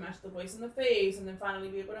time to match the voice and the face, and then finally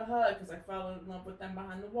be able to hug because I fell in love with them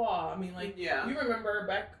behind the wall. I mean, like, you remember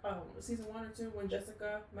back season 1 or 2 when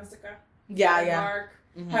Jessica Messica, Mark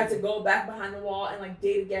had to go back behind the wall and like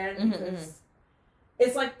date again because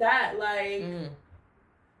it's like that. Like,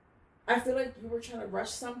 I feel like you were trying to rush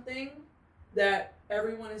something that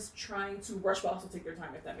everyone is trying to rush, but also take their time,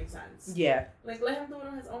 if that makes sense. Yeah. Like, let him do it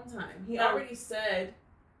on his own time. He already said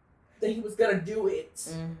that he was gonna do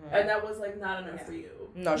it, and that was like not enough for you.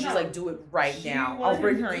 No, she's like, do it right now. I'll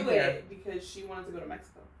bring her in here because she wanted to go to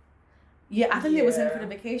Mexico. Yeah, I think they was in for the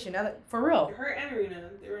vacation. Now that, for real. Her and Irina,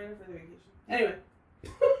 they were in for the vacation. Anyway.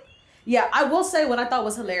 Yeah, I will say what I thought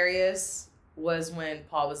was hilarious was when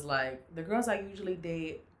Paul was like, the girls I usually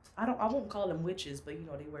date, I won't call them witches, but you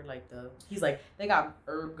know, they wear like he's like, they got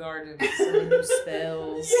herb gardens and they do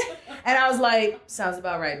spells. And I was like, sounds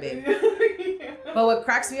about right, babe. But what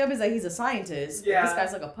cracks me up is that he's a scientist. Yeah. This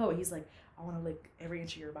guy's like a poet. He's like, I want to lick every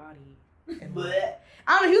inch of your body. And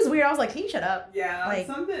I don't know, he was weird. I was like, can you shut up? Yeah, like,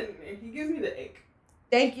 something, he gives me the ick.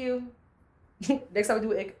 Thank you. Next time we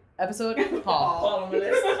do an ick episode, Paul. On the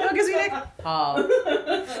list. You know what gives me an ick? Paul.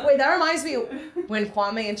 Wait, that reminds me when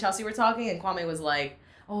Kwame and Chelsea were talking, and Kwame was like,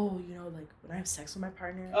 oh, you know, like, when I have sex with my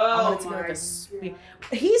partner, I want it to be like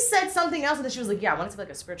a... He said something else, and then she was like, yeah, I want it to be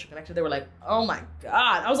like a spiritual connection. They were like, oh my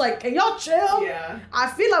God. I was like, can y'all chill? Yeah. I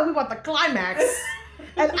feel like we want the climax,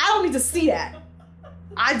 and I don't need to see that.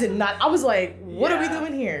 I did not. I was like, what are we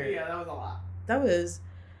doing here? Yeah, that was a lot. That was...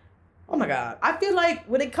 Oh my God. I feel like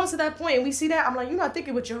when it comes to that point and we see that, I'm like, you're not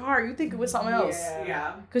thinking with your heart, you're thinking with something else.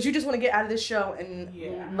 Yeah. Because you just want to get out of this show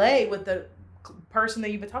and lay with the person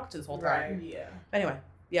that you've been talking to this whole time. Right. Yeah. Anyway,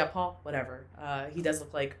 yeah, Paul, whatever. He does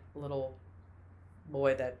look like a little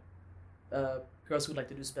boy that girls who like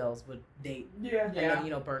to do spells would date. Yeah. And Yeah.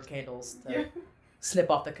 then, burn candles to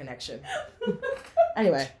snip off the connection.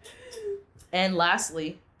 Anyway. And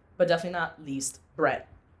lastly, but definitely not least, Brett.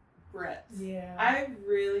 Brett. Yeah. I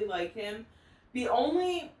really like him. The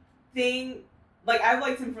only thing, like, I've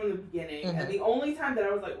liked him from the beginning, Mhm. and the only time that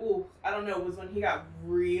I was like, ooh, I don't know, was when he got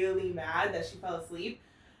really mad that she fell asleep.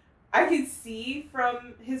 I could see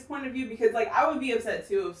from his point of view, because, like, I would be upset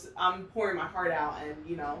too if I'm pouring my heart out and,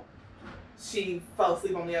 she fell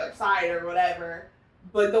asleep on the other side or whatever.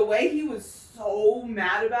 But the way he was so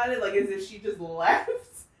mad about it, like, as if she just left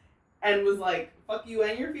and was like, fuck you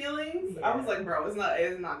and your feelings. I was like, bro, it's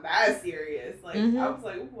not that serious. Like, I was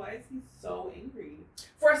like, why is he so angry?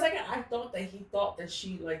 For a second, I thought that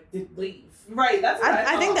she like did leave. Right, that's what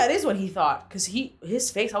I think that is what he thought, because his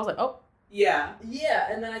face, I was like, oh. Yeah.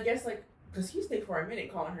 Yeah, and then I guess like because he stayed for a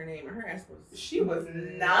minute calling her name, and her ass was She was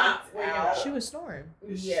knocked out. She was snoring.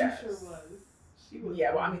 Yes. She sure was. She was.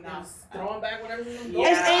 Yeah, well, I mean, knocked was throwing out. back whatever.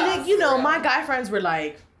 Yeah. And my guy friends were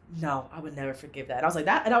like, no, I would never forgive that.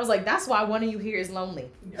 And I was like, that's why one of you here is lonely.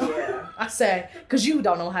 Yeah. I said, because you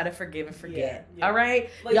don't know how to forgive and forget. Yeah. All right?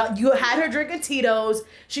 Like, Y'all, you had her drinking Tito's.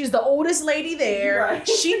 She's the oldest lady there. Right.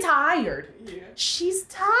 She tired. Yeah. She's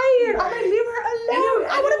tired. I'm like, Right. leave her alone.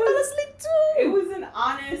 And I would have fell asleep too. It was an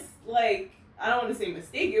honest, like, I don't want to say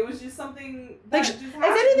mistake. It was just something that Like, just if happened.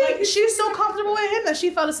 anything, Like, she was so comfortable with him that she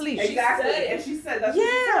fell asleep. She exactly. said it. And she said that's what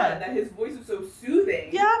she Yeah. said, that his voice was so soothing.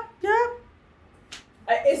 Yep.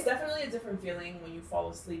 It's definitely a different feeling when you fall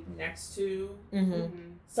asleep next to Mm-hmm. Mhm.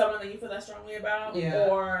 someone that you feel that strongly about, Yeah.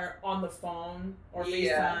 or on the phone, or FaceTime,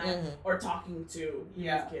 Yeah. Mhm. or talking to.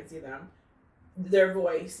 Yeah. You can't see them. Their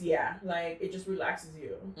voice, yeah, like it just relaxes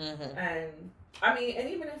you. Mm-hmm. And I mean, and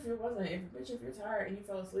even if you're tired and you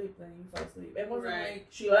fell asleep, then you fell asleep. It wasn't Right. like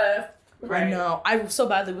she left. Right. I know. I so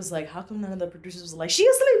badly was like, how come none of the producers was like, she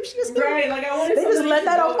asleep? Right, like I wanted They just somebody let to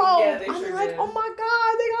that know- unfold. Yeah, they I'm sure like, did. oh my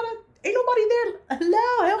God, ain't nobody there.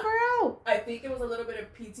 Hello, help her out. I think it was a little bit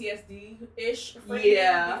of PTSD-ish for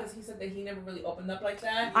Yeah. him because he said that he never really opened up like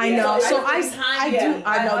that. I Yeah, know. so So I I think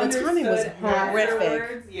know the timing was understood horrific.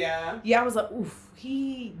 afterwards, Yeah. Yeah, I was like, oof.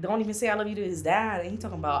 He don't even say I love you to his dad, and he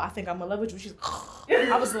talking about I think I'm in love with you. She's,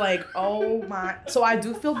 I was like, oh my. So I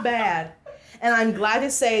do feel bad, and I'm glad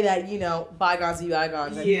to say that bygones be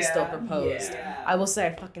bygones, and he still proposed. Yeah. I will say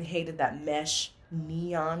I fucking hated that mesh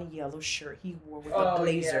neon yellow shirt he wore with the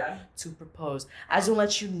blazer to propose. I just want to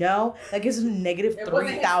let you know that gives him negative It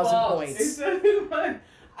wasn't his 3,000 fault. points.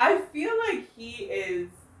 I feel like he is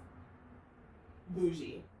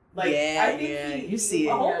bougie. Like, Yeah, I think yeah, he, you see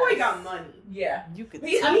it. My homeboy Yes. got money. Yeah. You could.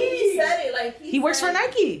 He said it like He works for said-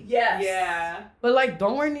 Nike. Yes. Yeah. But like,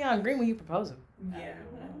 don't wear neon green when you propose him. Yeah.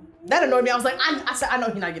 That annoyed me. I was like, I said, I know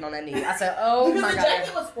he's not getting on that knee. I said, oh Because my the God.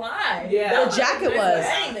 jacket was fly. Yeah. That The jacket nice was. with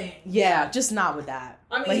anything. Yeah, just not with that.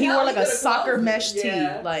 I mean, Like he how wore else like a could it soccer close? mesh tee.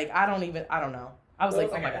 Yeah. Like I don't know. I was It like,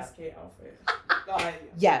 oh my an God. SK outfit. God,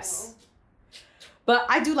 Yes. But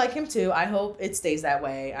I do like him too. I hope it stays that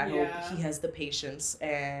way. I Yeah. hope he has the patience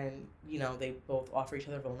and they both offer each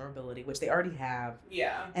other vulnerability, which they already have.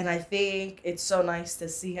 Yeah. And I think it's so nice to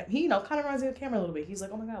see him. He, kind of runs in the camera a little bit. He's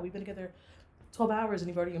like, oh my God, we've been together 12 hours and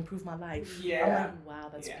you've already improved my life. Yeah. I'm like, wow,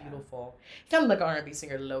 that's Yeah. beautiful. He kind of like an R&B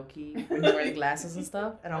singer low key when he's wearing glasses and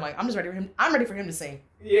stuff. And I'm like, I'm ready for him to sing.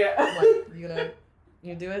 Yeah. I'm like,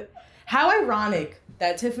 you do it? How ironic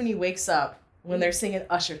that Tiffany wakes up when they're singing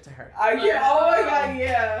Usher to her. Oh my God,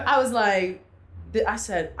 yeah. I was like, I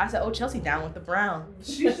said, oh, Chelsea down with the brown.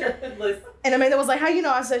 She sure listen. And Amanda was like, how you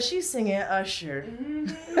know? I said, she's singing Usher.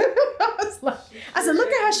 I said, look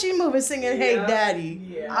at how she moving singing Hey Yeah. Daddy.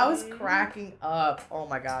 Yeah. I was cracking up. Oh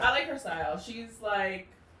my God. I like her style. She's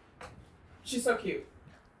so cute.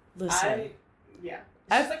 Listen. Yeah.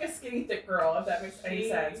 She's like a skinny, thick girl, if that makes any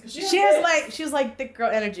sense. 'Cause She has like thick girl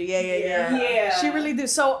energy. Yeah. Yeah. She really do.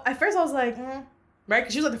 So at first I was like, right?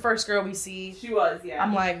 Because she was like the first girl we see. She was, yeah.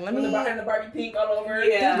 I'm like, let me. And the Barbie pink all over.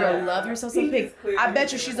 Yeah. This girl love herself some pink. I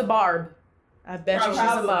bet you she's a barb. I bet you she's a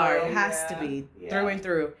Probably, barb. yeah. Has to be Yeah. through and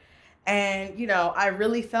through. And I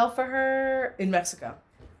really fell for her in Mexico.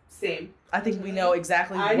 Same. I think we know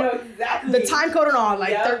exactly I know exactly. the time code and all,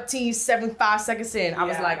 like Yep. 13.75 seconds in. I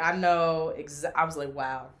was Yeah. like, I know I was like,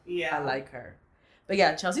 wow, Yeah. I like her. But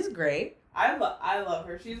yeah, Chelsea's great. I love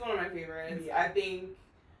her. She's one of my favorites. Yeah. I think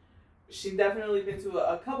she's definitely been to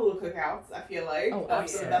a couple of cookouts, I feel like. Oh,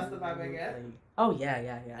 that's the vibe I get. Oh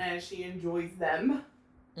yeah. And she enjoys them.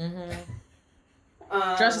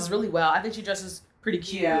 Mm-hmm. Dresses really well. I think she dresses pretty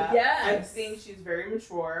cute. Yeah. Yes. I think she's very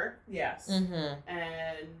mature Yes. Mm-hmm.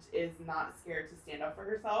 and is not scared to stand up for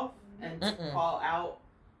herself and to Mm-mm. call out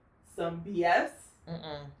some BS.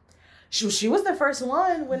 Mm-mm. She was the first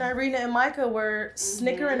one when Irina and Micah were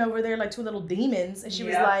snickering over there like two little demons, and she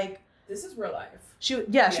was Yep. like, This is real life. she was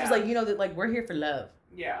Yeah. like, you know, that like we're here for love,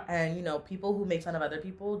 Yeah. and you know, people who make fun of other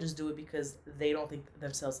people just do it because they don't think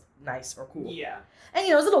themselves nice or cool. Yeah. And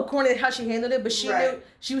you know, it's a little corny how she handled it, but she Right. knew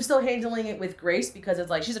she was still handling it with grace because it's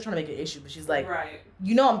like she's not trying to make an issue, but she's like, right.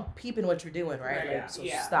 you know, I'm peeping what you're doing, right? Right, Like, so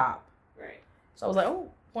yeah. stop. Right. So I was like, oh,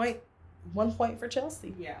 1 point for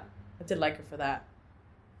Chelsea. Yeah. I did like her for that.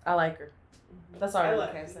 I like her. That's all I really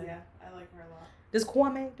can say. Yeah, I like her a lot. Does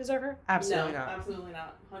Kwame deserve her? Absolutely no, not. absolutely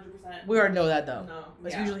not. 100%. We already know that though. No.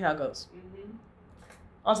 That's Yeah. usually how it goes. Mm-hmm.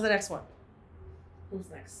 On to the next one. Who's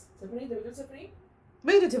next? Tiffany? Did we do Tiffany?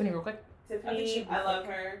 We can do Tiffany real quick. Tiffany, I love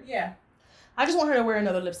her. Yeah. I just want her to wear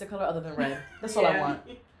another lipstick color other than red. That's all I Yeah. want.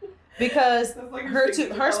 Because That's like her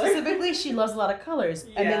signature her color. specifically, she loves a lot of colors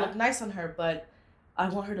and they Yeah. look nice on her, but I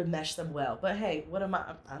want her to mesh them well. But hey, what am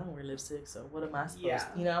I don't wear lipstick, so what am I supposed Yeah.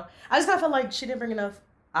 to, you know? I just kind of felt like she didn't bring enough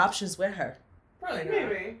options with her. Probably not.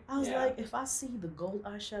 Maybe. I was Yeah. like, if I see the gold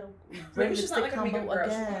eyeshadow red Maybe she's not lipstick like a makeup combo girl.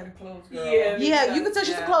 She's more like again. a clothes girl. Yeah. Yeah, you could tell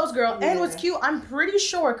she's a Yeah. clothes girl. And what's Yeah. cute, I'm pretty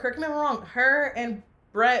sure, correct me if I'm wrong, her and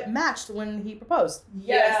Brett matched when he proposed.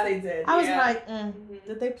 Yes, Yeah. they did. I was Yeah. like, Mhm.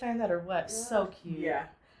 did they plan that or what? Yeah. So cute. Yeah.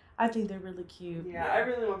 I think they're really cute. Yeah, I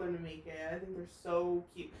really want them to make it. I think they're so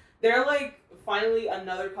cute. They're like finally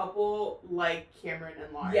another couple like Cameron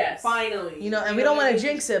and Lauren. Yes. Finally. You know, and we don't what want I to mean?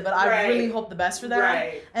 jinx it, but I Right. really hope the best for them.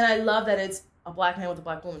 Right. And I love that it's a black man with a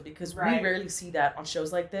black woman because we Right. rarely see that on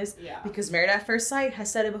shows like this. Yeah. Because Married at First Sight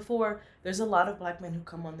has said it before. There's a lot of black men who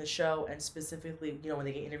come on the show, and specifically, you know, when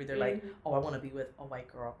they get interviewed, they're like, "Oh, I want to be with a white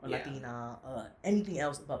girl, or Yeah. Latina, anything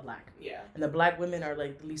else but black." Yeah. And the black women are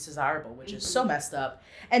like the least desirable, which is so Mhm. messed up.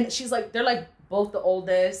 And she's like, they're like both the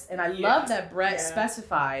oldest, and I Yeah. love that Brett Yeah.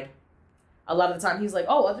 specified. A lot of the time, he's like,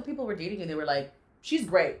 "Oh, other people were dating you. They were like, she's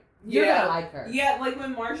great. You're Yeah. gonna like her." Yeah, like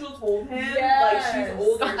when Marshall told him, Yes. like she's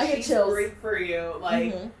older, I get she's chills. great for you.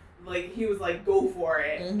 Like, Mhm. like he was like, go for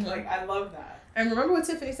it. Mhm. Like I love that. And remember what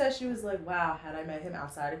Tiffany said? She was like, "Wow, had I met him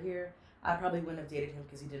outside of here, I probably wouldn't have dated him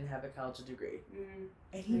because he didn't have a college degree, Mm,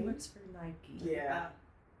 and he Mhm. works for Nike." Yeah.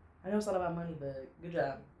 I know it's not about money, but good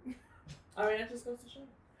job. I mean, it just goes to show.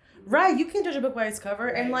 Right, you can't judge a book by its cover,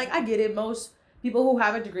 and Right. like I get it. Most people who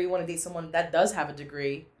have a degree want to date someone that does have a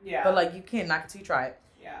degree, Yeah. but like you can't knock it till you try it.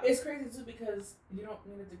 yeah. It's crazy too because you don't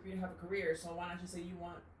need a degree to have a career. So why not just say you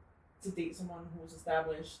want to date someone who's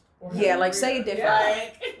established? Or has Yeah, a like, career? say it different.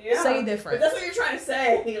 Like, Yeah. Say if different. that's what you're trying to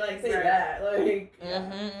say, like say Right. that. Like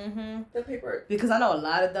Mm-hmm. the paper, Because I know a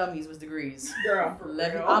lot of dummies with degrees. girl. For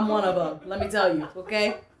Let me, real. I'm one of them. Let me tell you,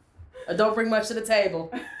 okay? I don't bring much to the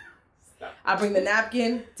table. Stop. I bring the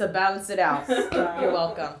napkin to balance it out. Stop. You're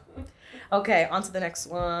welcome. Okay, on to the next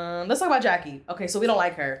one. Let's talk about Jackie. Okay, so we don't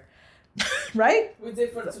like her, right? We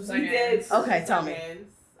did for the 2 We seconds. did. Okay, tell me.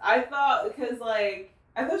 seconds. I thought because like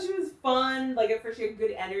I thought she was fun. Like at first she had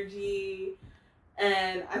good energy,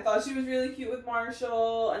 and I thought she was really cute with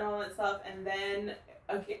Marshall and all that stuff. And then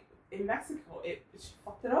again in Mexico, she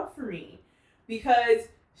fucked it up for me because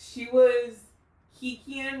she was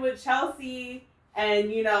kikiing with Chelsea.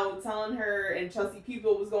 And, you know, telling her and Chelsea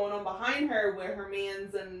people was going on behind her with her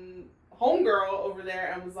man's and homegirl over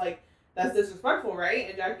there and was like, that's disrespectful, right?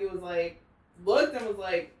 And Jackie was like, looked and was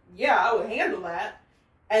like, yeah, I would handle that.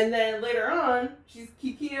 And then later on, she's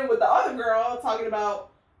kikiing with the other girl talking about,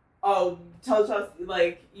 oh, tell Chelsea,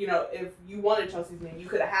 like, you know, if you wanted Chelsea's man, you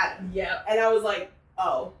could have had him. Yep. And I was like,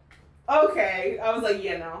 oh, okay. I was like,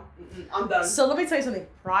 yeah, no, I'm done. So let me tell you something.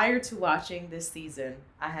 Prior to watching this season,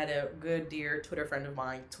 I had a good dear Twitter friend of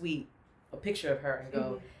mine tweet a picture of her and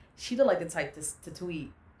go, she looked like the type to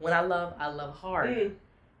tweet, when I love hard. Mm.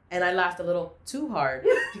 And I laughed a little too hard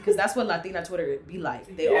because that's what Latina Twitter be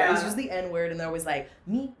like. They Yeah. always use the N-word and they're always like,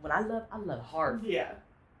 me, when I love hard. Yeah.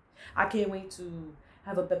 I can't wait to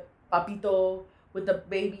have a papito with the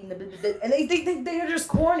baby and and they're just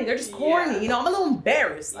corny. They're just corny. Yeah. You know, I'm a little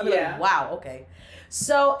embarrassed. I'm Yeah. like, wow, okay.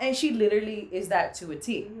 So, and she literally is that to a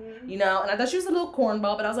T. Mhm. You know, and I thought she was a little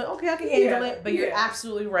cornball, but I was like, okay, I can handle Yeah. it. But you're Yeah.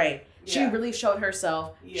 absolutely right. She Yeah. really showed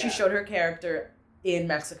herself. Yeah. She showed her character in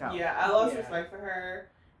Mexico. Yeah, I lost Yeah. respect for her.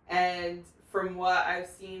 And from what I've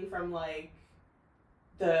seen from like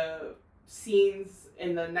the scenes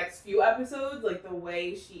in the next few episodes, like the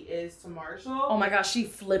way she is to Marshall. Oh my gosh, she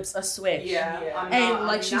flips a switch. Yeah. Yeah. I'm And not-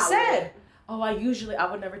 like I'm she not said, with it. oh,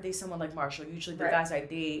 I would never date someone like Marshall. Usually the Right. guys I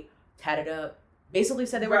date tatted up, basically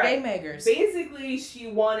said they were Right. gangbangers. Basically, she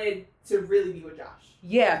wanted to really be with Josh.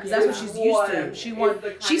 Yeah, because that's what she's used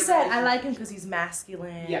to. She said, I like him because he's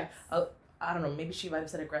masculine. Yes. I don't know, maybe she might have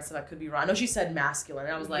said aggressive, I could be wrong. I know she said masculine,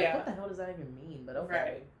 and I was like, Yeah. what the hell does that even mean? But okay.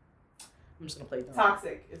 Right. I'm just gonna play dumb.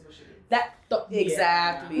 Toxic is what she means.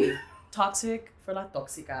 Exactly. Toxic for la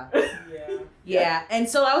toxica. Yeah. Yeah, and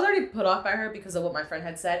so I was already put off by her because of what my friend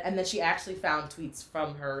had said, and then she actually found tweets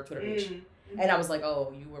from her Twitter page. Mm-hmm. And I was like,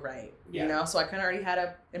 oh, you were right. Yeah. You know? So I kind of already had an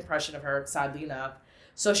impression of her, sadly enough.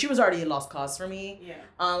 So she was already a lost cause for me. Yeah.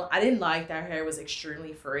 I didn't like that her hair was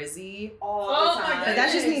extremely frizzy. All Oh the my time. Like,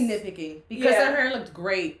 that's just me nitpicking. Because Yeah. her hair looked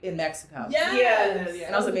great in Mexico. Yes. Yeah.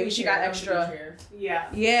 And I was like, maybe she got extra. Yeah.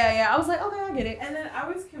 Yeah. I was like, okay, I get it. And then I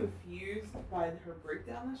was confused by her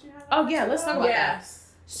breakdown that she had. Oh, yeah, let's talk about that.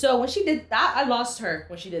 Yes. So when she did that, I lost her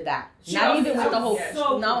when she did that. She Not was even with the whole,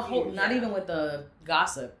 so not confused, not yeah. even with the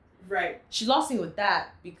gossip. Right. She lost me with that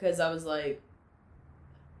because I was like,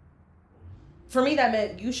 for me, that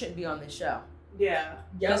meant you shouldn't be on this show. Yeah.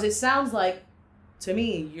 Because it sounds like, to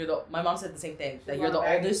me, my mom said the same thing, that She's you're a the lot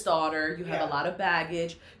of oldest daughter, you have Yeah. a lot of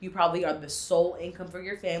baggage, you probably are the sole income for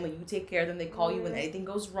your family, you take care of them, they call you when Mhm. anything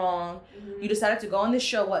goes wrong. Mm-hmm. You decided to go on this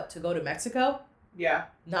show, what, to go to Mexico? Yeah.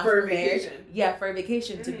 Not For a marriage. vacation. Yeah, for a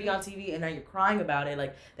vacation, to be Mhm. on TV, and now you're crying about it,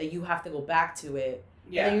 like, that you have to go back to it.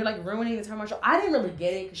 Yeah. And then you're, like, ruining the time of our show. I didn't really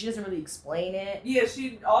get it, because she doesn't really explain it. Yeah,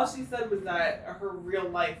 all she said was that her real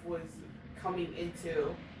life was coming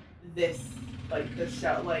into this, like, the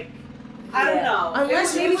show. Like, I don't Yeah. know.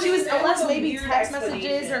 Unless It maybe a weird text messages or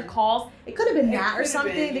explanation. calls. It could have been It that or could've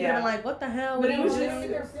something. been, They could have been yeah. like, what the hell? But What it are was you just- doing? They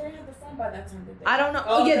didn't have the phone by that time, did they? I don't know.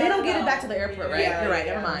 Oh, Oh, yeah, they no, don't get no. it back to the airport, right? Yeah, You're right.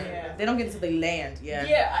 yeah, Never mind. yeah. They don't get it until they land. Yeah.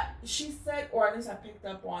 Yeah, she said, or at least I picked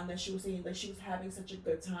up on that she was saying that she was having such a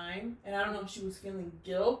good time, and I don't know if she was feeling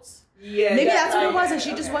guilt. Yeah. Maybe that's what it was, okay, and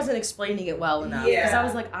she just okay. wasn't explaining it well enough. Because Yeah. I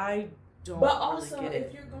was like, I don't But really also, get if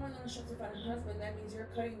it. you're going on a show to find a husband, that means you're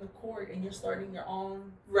cutting the cord and you're starting your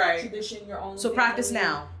own Right. tradition, your own. So family, practice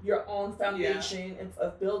now. Your own foundation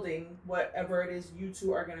of building whatever it is you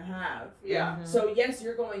two are gonna have. Yeah. Mhm. So yes,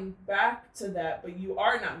 you're going back to that, but you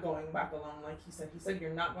are not going back alone, like he said. He said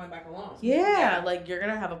you're not going back alone. Yeah, Yeah. like you're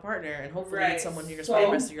gonna have a partner, and hopefully Right. it's someone you're gonna So- spend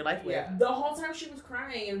the rest of your life with. Yeah. The whole time she was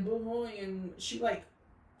crying and boo-hooing, and she like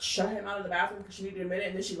shut him out of the bathroom because she needed a minute,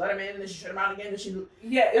 and then she let him in, and then she shut him out again, and she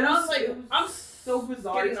Yeah. and I was like, it was I'm so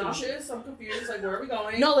bizarre. getting to me. nauseous. I'm confused. Like, where are we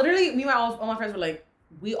going? No, literally, me and all my friends were like,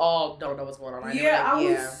 we all don't know what's going on right now. Yeah, Like,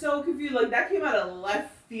 I was so confused. Like, that came out of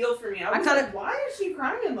left field for me. I was kinda- like, why is she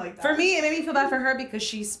crying like that? For me, it made me feel bad for her because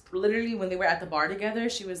she's literally, when they were at the bar together,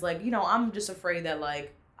 she was like, I'm just afraid that,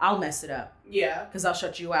 like, I'll mess it up Yeah. because I'll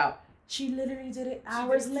shut you out. She literally did it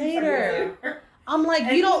hours She later. did. I'm like,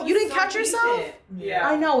 And you he was didn't so catch yourself? patient. Yeah.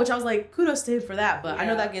 I know, which I was like, kudos to him for that, but I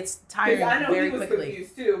know Yeah. that gets 'Cause tiring I know very he was quickly.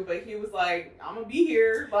 confused too, but he was like, I'm gonna be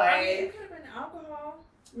here. I mean, Like, it could have been alcohol.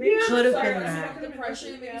 Yeah, Could've Sorry, been maybe that. something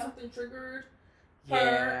depression. Maybe Yeah. something triggered her.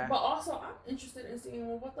 Yeah. But also, I'm interested in seeing,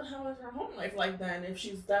 well, what the hell is her home life like then? If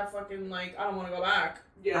she's that fucking like, I don't want to go back.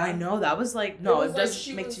 yeah. I know, that was like, no, was it like does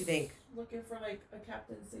she make was you think. Looking for like a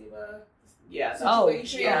Captain Seba Yeah. Oh,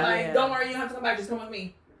 situation. yeah, Like, yeah. don't worry, you don't have to come back. Just come with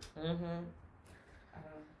me. Mm-hmm.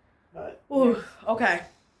 But Ooh, okay.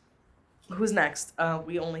 Who's next?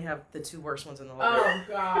 We only have the two worst ones in the whole group. Oh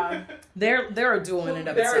God. They're a duo in and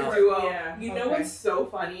of They're itself. a duo. Yeah, You know okay. what's so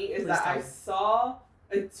funny is Please that tell I me. saw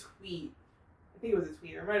a tweet. I think it was a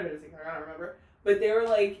tweet, or it might have been a TikTok, I don't remember. But they were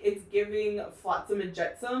like, it's giving Flotsam and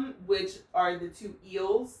Jetsam, which are the two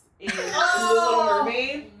eels in The Little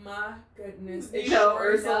Mermaid. My goodness. You know,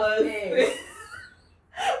 sure enough Ursula's. is.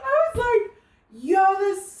 I was like, yo,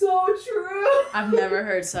 that's so true. I've never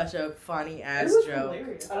heard such a funny ass It was joke.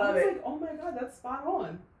 hilarious. I love was it. like, oh my god, that's spot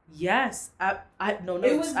on. Yes, I no It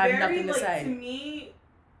notes. was I have very, nothing to like, say. to me.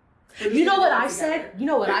 You know what I together. said? You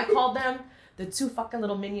know what I called them? The two fucking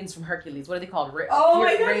little minions from Hercules. What are they called? Oh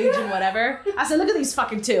my God, Rage yeah. and whatever. I said, look at these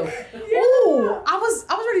fucking two. Yeah. Ooh, I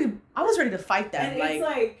was ready to fight them. And Like, it's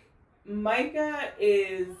like Micah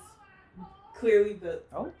is clearly the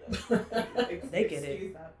oh, Ex- They get it.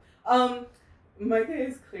 excuse that. Micah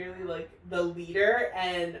is clearly like the leader,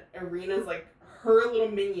 and Arena's like her little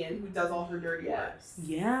minion who does all her dirty work.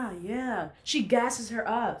 yeah. She gasses her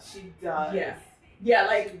up. She does. Yeah. Yeah, Like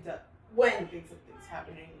like she does. when. I think something's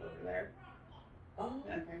happening over there. Oh.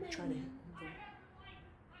 Okay. Trying to hit.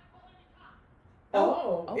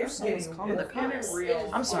 Oh. Oh, it's someone's getting, calling the it's getting cops. real.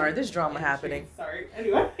 I'm sorry, there's drama happening. Sorry.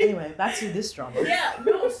 Anyway. Anyway, back to this drama. Yeah,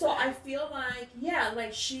 no, so I feel like, yeah,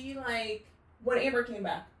 like she, like, when Amber came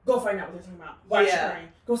back, go find out what they're talking about. Why is she Yeah. crying?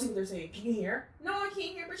 Go see what they're saying. Can you hear? No, I can't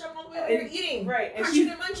hear, bitch. I'm all the way over here And- eating. Right. And Crunching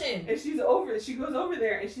she's and munching. She goes over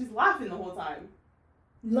there and she's laughing the whole time.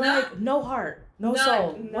 Like, no heart. No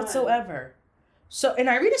soul whatsoever. So, and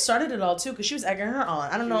Irina started it all too because she was egging her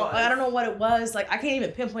on. I don't know what it was. Like, I can't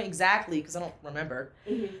even pinpoint exactly because I don't remember.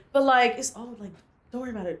 Mm-hmm. But like, don't worry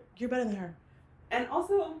about it. You're better than her. And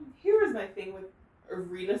also, here was my thing with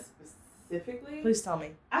Irina specifically. Please tell me.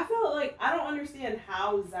 I felt like I don't understand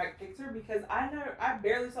how Zach picked her because I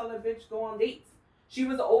barely saw that bitch go on dates. She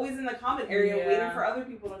was always in the comment area waiting for other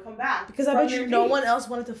people to come back. Because I bet you no one else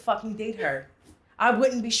wanted to fucking date her. I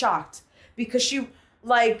wouldn't be shocked because she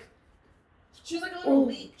like. She's like a little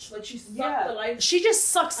leech. Like, she sucked the life. She just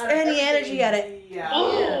sucks any energy at it. Yeah.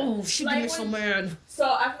 Oh, she made me so mad. So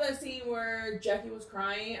after that scene where Jackie was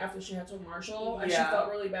crying after she had told Marshall and she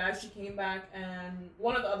felt really bad, she came back and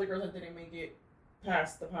one of the other girls that didn't make it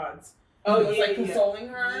past the pods was consoling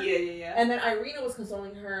her. Yeah. And then Irina was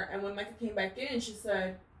consoling her, and when Micah came back in, she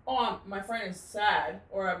said, "Oh, my friend is sad,"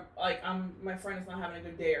 or my friend is not having a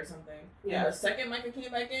good day or something. Yeah. And the second Micah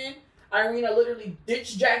came back in, Irina literally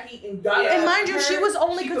ditched Jackie and got And mind you, she was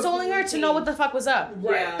only consoling her to know what the fuck was up.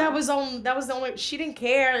 Right. Yeah. That was the only. She didn't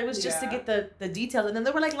care. It was just to get the details, and then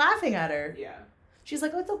they were like laughing at her. Yeah. She's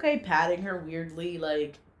like, "Oh, it's okay," patting her weirdly,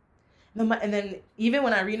 like. And then even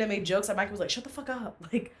when Irina made jokes, Mike was like, "Shut the fuck up!"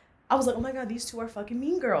 Like, I was like, "Oh my god, these two are fucking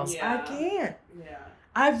mean girls." Yeah. I can't. Yeah.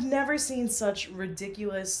 I've never seen such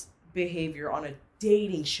ridiculous behavior on a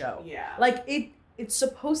dating show. Yeah. Like it's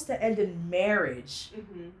supposed to end in marriage.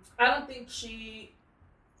 Mm-hmm. I don't think she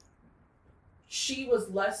was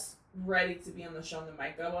less ready to be on the show than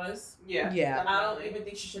Micah was. Yeah. Yeah. I don't even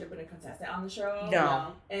think she should have been a contestant on the show.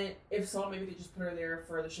 No. And if so, maybe they just put her there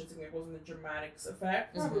for the shits and giggles and the dramatics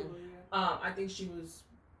effect. Probably. I think she was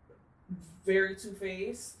very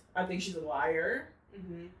two-faced. I think she's a liar.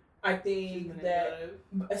 Mm-hmm. I think that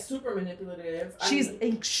super manipulative. She's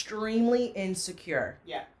extremely insecure.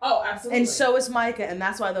 Yeah. Oh, absolutely. And so is Micah, and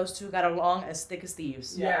that's why those two got along as thick as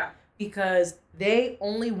thieves. Yeah. Because they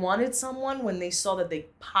only wanted someone when they saw that they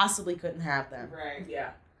possibly couldn't have them. Right.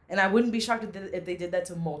 Yeah. And I wouldn't be shocked if they did that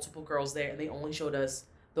to multiple girls there and they only showed us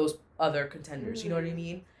those other contenders. Mm-hmm. You know what I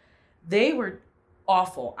mean? They were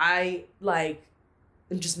awful. I'm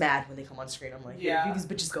just mad when they come on screen. I'm like, here these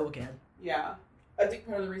bitches go again. Yeah. I think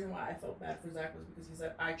part of the reason why I felt bad for Zach was because he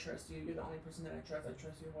said, "I trust you. You're the only person that I trust. I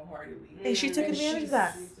trust you wholeheartedly." And she took advantage of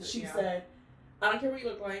that. She said, "I don't care what you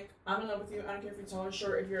look like. I'm in love with you. I don't care if you're tall or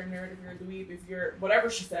short, if you're a nerd, if you're a dweeb, if you're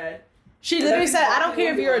whatever." She said. She literally said, "I don't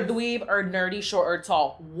care if you're a dweeb or nerdy, short or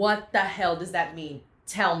tall. What the hell does that mean?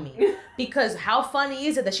 Tell me." Because how funny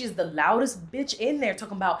is it that she's the loudest bitch in there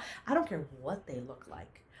talking about, "I don't care what they look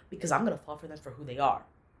like because I'm gonna fall for them for who they are.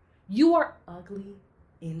 You are ugly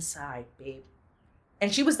inside, babe."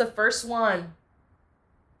 And she was the first one.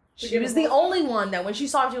 She was the only one that when she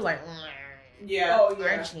saw him, she was like, "Yeah, oh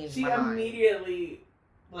yeah." She immediately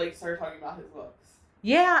started talking about his looks.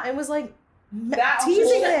 Yeah, and was like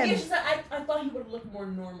teasing him. Yeah, she said, I thought he would look more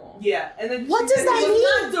normal. Yeah, and then what does that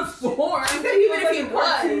mean? Not deformed. She said even if he was a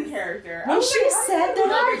cartoon character. When she said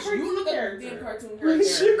that, you look like a cartoon character. When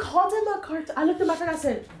she called him a cartoon, I looked at my friend. I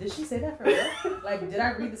said, "Did she say that for real? Like, did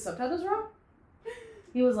I read the subtitles wrong?"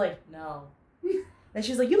 He was like, "No." And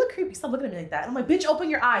she's like, "You look creepy. Stop looking at me like that." And I'm like, "Bitch, open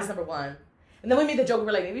your eyes, number one." And then we made the joke. We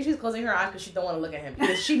were like, maybe she's closing her eyes because she don't want to look at him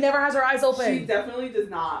because she never has her eyes open. She definitely does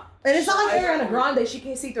not. And it's not like Ariana Grande. She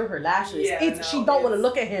can't see through her lashes. Yeah, she don't want to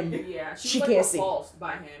look at him. Yeah, she can't see. Repulsed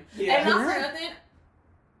by him. Yeah. And not for nothing,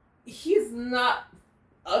 he's not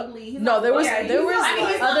ugly. He's there was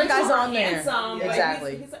he's other guys on there. Handsome,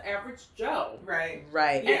 exactly. He's an average Joe. Right.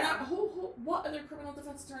 Right. Yeah. And what other criminal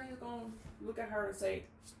defense attorney is going to look at her and say,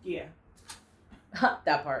 "Yeah."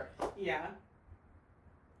 That part. Yeah.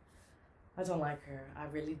 I don't like her. I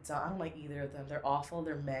really don't. I don't like either of them. They're awful.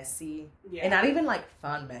 They're messy. Yeah. And not even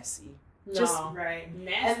fun messy. No. Just right.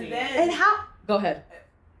 Nasty. And how? Go ahead.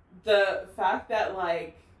 The fact that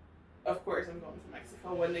of course I'm going to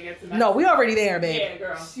Mexico when they get to Mexico. No, we already there, babe. Yeah,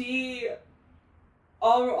 girl. She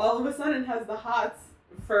all of a sudden has the hots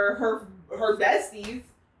for her besties.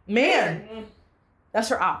 Man. That's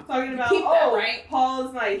her op. Talking about Keep that, right?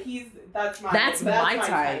 Paul's that's my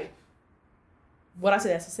type. What I say,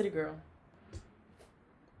 that's a city girl.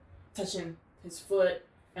 Touching his foot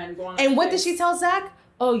and going. And what did she tell Zach?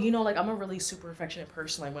 Oh, I'm a really super affectionate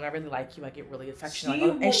person. Like when I really like you, I get really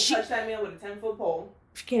affectionate. She touch that man with a 10-foot pole.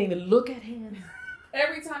 She can't even look at him.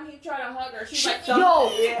 Every time he tried to hug her, she's like,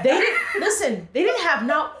 "Yo, yeah." they didn't listen. They didn't have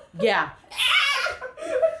yeah.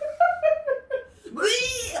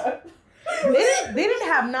 They didn't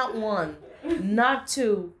have not one, not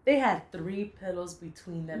two. They had 3 pillows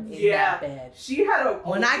between them in that bed. She had a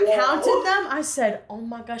When I counted them, I said, "Oh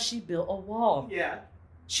my gosh, she built a wall." Yeah.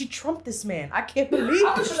 She trumped this man. I can't believe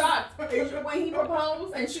I was it. shocked when he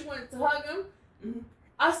proposed and she went to hug him.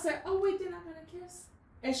 I said, "Oh wait, they're not gonna kiss."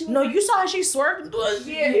 And she was No, like, you saw how she swerved?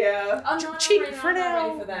 Yeah. Oh, no, Cheap I'm for not now.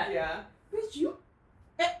 ready for that. Yeah. Bitch, you.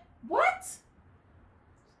 What?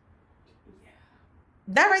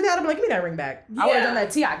 That right there, I'd be like, give me that ring back. I would have done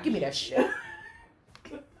that T.I. Give me that shit.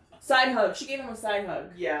 Side hug. She gave him a side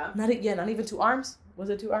hug. Yeah. Not even 2 arms. Was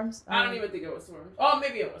it 2 arms? I don't even think it was 2 arms. Oh,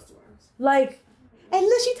 maybe it was 2 arms. Like, and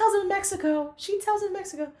then she tells him in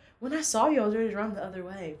Mexico. When I saw you, I was ready to run the other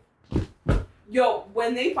way. Yo,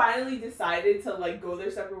 when they finally decided to like go their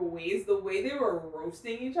separate ways, the way they were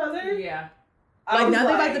roasting each other. Yeah. Like now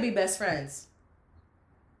they're about to be best friends.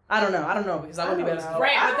 I don't know because I wouldn't be best friends.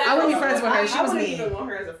 Right, but that I wouldn't be also- friends with her. She I was wouldn't mean. even want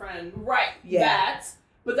her as a friend. Right. Yeah. That.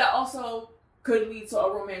 But that also could lead to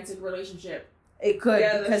a romantic relationship. It could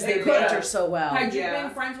Yeah, because they it could. banter so well. Had you Yeah.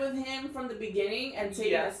 been friends with him from the beginning and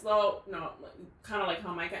taken Yeah. it slow, kind of like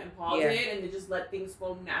how Micah and Paul Yeah. did, and they just let things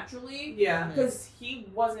flow naturally. Yeah. Because he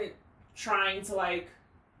wasn't trying to like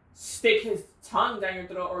stick his tongue down your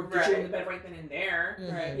throat or get you in the bed right then and there.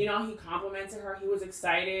 Mhm. Right. You know, he complimented her. He was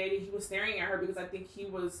excited. He was staring at her because I think he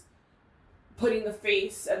was putting the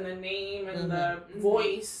face and the name and the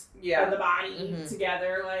voice Yeah. and the body Mhm.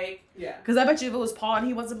 together. Like, Yeah. Because I bet you if it was Paul and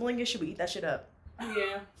he wasn't blinking, she would eat that shit up.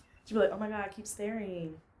 yeah. She'd be like, oh my God, I keep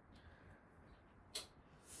staring.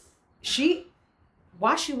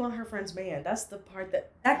 Why she want her friend's man? That's the part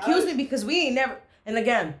that kills me because we ain't never, and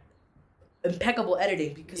again, impeccable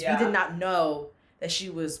editing because Yeah. we did not know that she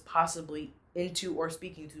was possibly into or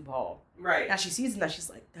speaking to Paul. Right. Now she sees him, now she's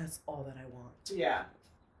like, that's all that I want. Yeah.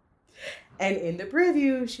 And in the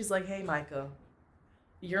preview, she's like, hey, Micah,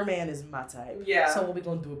 your man is my type. Yeah. So what we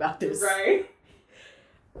gonna do about this? Right.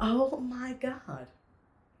 Oh my God.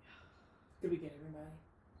 Did we get everybody?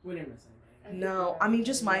 We didn't miss anybody. No, I mean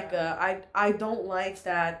just Micah. I don't like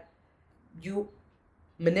that you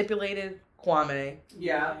manipulated Kwame,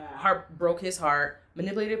 Yeah. broke his heart,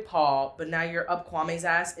 manipulated Paul, but now you're up Kwame's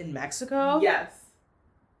ass in Mexico? Yes.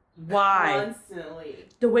 Why? Constantly.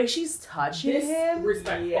 The way she's touching him,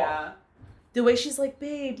 Disrespectful. Yeah. the way she's like,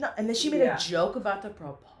 babe, no, and then she made Yeah. a joke about the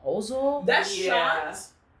proposal. That Yeah. shot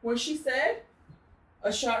when she said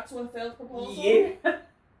a shot to a failed proposal. Yeah.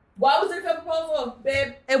 Why was it a failed proposal,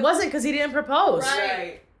 babe? It wasn't because he didn't propose.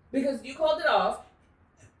 Right. Because you called it off.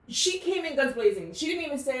 She came in guns blazing. She didn't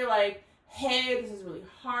even say like, hey, this is really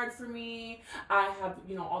hard for me. I have,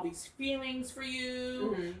 all these feelings for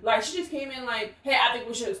you. Mhm. Like, she just came in like, hey, I think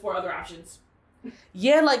we should explore other options.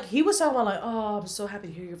 Yeah, like he was talking about like, oh, I'm so happy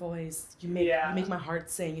to hear your voice. You make Yeah. you make my heart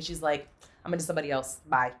sing. And she's like, I'm into somebody else.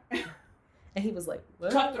 Bye. And he was like,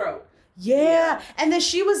 what? Cutthroat. Yeah. And then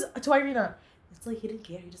she was to Irina. It's like he didn't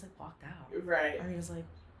care. He just like walked out. Right. Irina's like,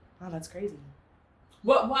 oh, that's crazy.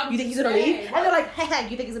 Why You think he's gonna leave? And they're like, hey,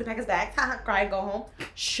 you think he's gonna pack his bag? Cry and go home?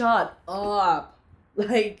 Shut up.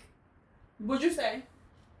 Like, Would you say?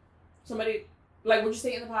 Somebody, would you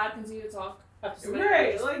say in the pod, continue to talk after somebody?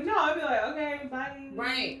 Right. Like, no, I'd be like, okay, bye.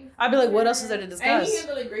 Right. I'd be like, what else is there to And he discuss?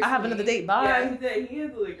 handled it gracefully. I have another date. Bye. Yeah, he did. He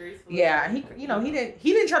handled it gracefully. Yeah,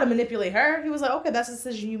 he didn't try to manipulate her. He was like, okay, that's the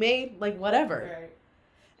decision you made. Like, whatever. Right.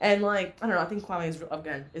 And like, I don't know, I think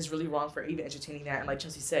Kwame is really wrong for even entertaining that. And like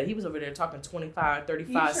Chelsea said, he was over there talking 25,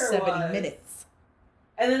 35, He sure 70 was. minutes.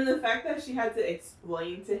 And then the fact that she had to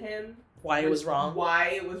explain to him Why it was wrong. Why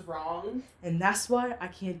it was wrong. And that's why I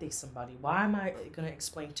can't date somebody. Why am I gonna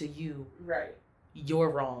explain to you Right. your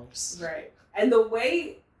wrongs? Right. And the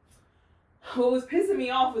way, what was pissing me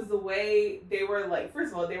off was the way they were like,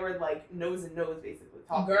 first of all, they were like nose and nose basically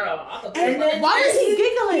talking. Girl, I thought And then why is he He's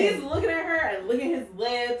giggling? looking at her and licking his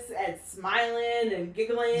lips and smiling and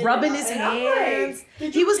giggling. Rubbing and his and I'm like, hands.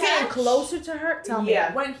 Did He you was getting catch closer to her. Tell me.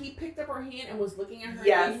 Yeah. when he picked up her hand and was looking at her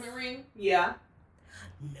Yes. engagement ring? Yeah.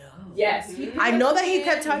 No. Yes. Mhm. I know that he picked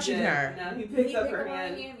kept up touching her. No, he He picked up picked her up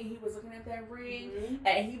hand. and he was looking at that ring. Mhm.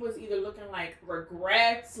 And he was either looking like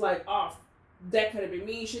regrets, like, oh, that could have been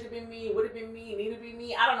me, should have been me, would have been me, need to be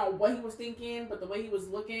me. I don't know what he was thinking, but the way he was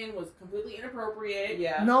looking was completely inappropriate.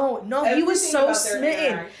 Yeah. No, he was Everything so about their smitten.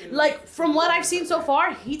 interaction Like, was from what I've seen so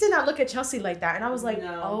inappropriate. far, he did not look at Chelsea like that. And I was like,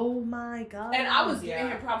 No. oh my God. And I was giving Yeah.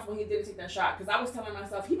 him props when he didn't take that shot, because I was telling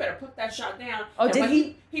myself, he better put that shot down. Oh, And did when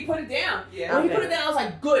he? He put it down. Yeah. When he Okay. put it down, I was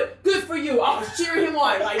like, good for you. I was cheering him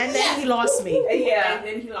on. Like, And then yes. he lost me. Yeah. And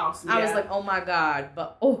then he lost me. I was Yeah. like, oh my God.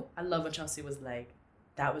 But, oh, I love when Chelsea was like,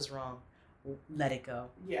 that was wrong. Let it go.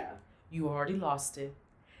 Yeah. You already lost it.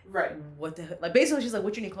 Right. What the hell? Like, basically, she's like,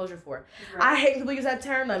 what you need closure for? Right. I hate people use that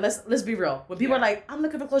term. Like, let's be real. When people Yeah. are like, I'm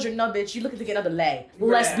looking for closure. No, bitch, you looking to get another leg.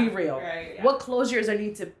 Let's be real. Right. Yeah. What closure is there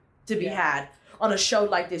need to be Yeah. had on a show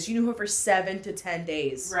like this? You knew her for 7 to 10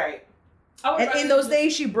 days. Right. I would And rather in those just-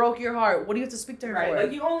 days, she broke your heart. What do you have to speak to her Right. for?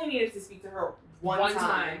 Like, you only needed to speak to her one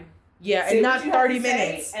time. Yeah, say and what not you had 30 to say,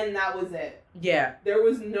 minutes. and that was it. Yeah. There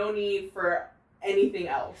was no need for anything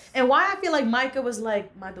else. And why I feel like Micah was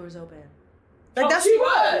like, my door's open. Like She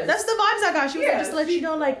was. That's the vibes I got. She was like, just to let you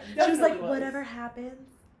know, like, she was definitely like, was. whatever happens,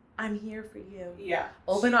 I'm here for you. Yeah.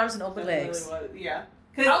 Open arms and open Definitely legs. was. Yeah.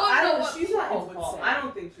 Because I wanna I know don't. what She's not Paul in would fault. say. I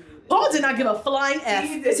don't think she was. Paul did not give a flying F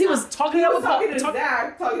He because did he was not. talking He about was talking to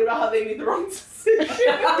Zach, talking about how they made the wrong decision.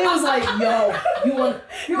 He was like, yo, you want.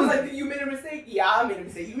 He was like, you made a mistake? Yeah, I made a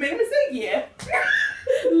mistake. You made a mistake? Yeah.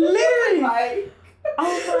 Literally. Like,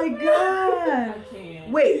 Oh my god. I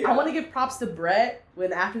can't. Wait, I Yeah. want to give props to Brett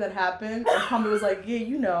when after that happened, and Kwame was like, yeah,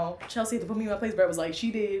 you know, Chelsea had to put me in my place. Brett was like,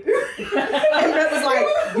 she did. And Brett was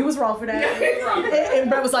like, you was wrong for that. Yeah, you was wrong for And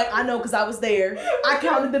Brett was like, I know because I was there. I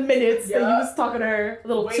counted the minutes that you Yeah. was talking to her a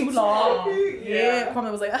little Way too too long. long. Yeah.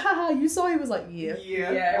 Kwame was like, haha, you saw? He was like, yeah.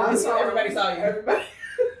 Yeah. Yeah, everybody saw you. Everybody.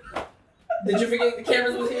 Did you forget the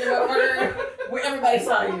cameras was here about murder? Where everybody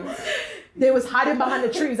saw you. They was hiding behind the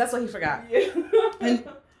trees. That's what he forgot. Yeah. And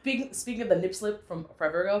speaking of the nip slip from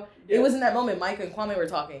Forever Ago, it was in that moment Micah and Kwame were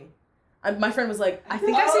talking. My friend was like, I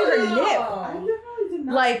think I see her I nip. definitely did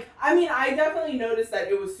not. Like, I mean, I definitely noticed that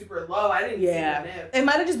it was super low. I didn't Yeah. see the nip. it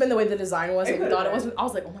might have just been the way the design was. It And we could've thought it was. been. I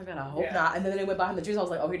was like, oh my god, I hope Yeah. not. And then they went behind the trees. I was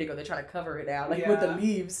like, oh, here they go. They're trying to cover it now, like with the Yeah.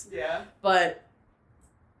 leaves. Yeah. But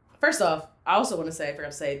first off, I also want to say, I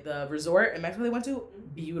forgot to say, the resort in Mexico they went to,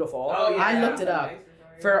 beautiful. Oh, yeah. I looked it up. Nice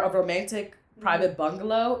resort. For a romantic private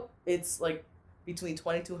bungalow, it's like between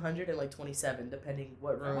 2,200 and like 27, depending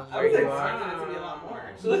what room I where was you expecting are. it to be a lot more,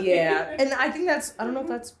 actually. Yeah, and I think that's, I don't know if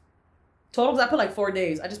that's total, because I put like 4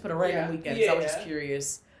 days. I just put a random Yeah. weekend because I was Yeah. just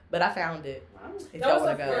curious. But I found it. Wow. If That y'all was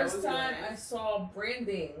want the to go. first time I saw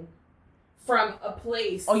branding from a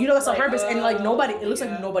place. Oh, you know that's on like, purpose, and like nobody, it looks yeah.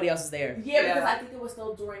 like nobody else is there. Yeah, Yeah. because I think it was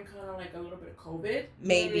still during kind of like a little bit of COVID.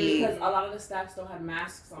 Maybe. Because a lot of the staff still had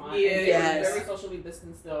masks on. Yeah. And they Yes. were very socially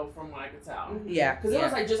distanced still, from what I could tell. Mhm. Yeah. Because it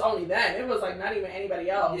was like just only them. It was like not even anybody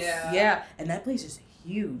else. Yeah. Yeah, and that place is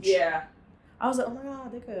huge. Yeah. I was like, oh my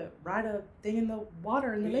god, they could ride a thing in the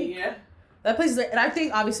water in the lake. Yeah. That place is, and I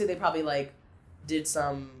think obviously they probably like did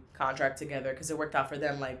some contract together because it worked out for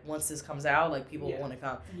them. Like once this comes out, like people Yeah. want to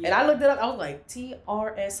come. Yeah. And I looked it up. I was like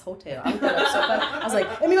TRS Hotel. I looked it up so fast. I was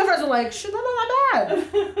like, and me and my friends were like, shit, that's not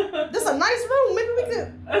bad. This is a nice room. Maybe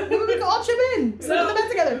we could all chip in, sleep in the bed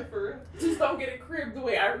together. For real. Just don't get a crib the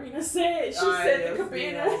way Irina said. She Ah, said yes, the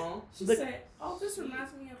cabana. no. She Look- said, "Oh, this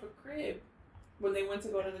reminds me of a crib." When they went to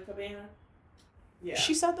go to the cabana, Yeah.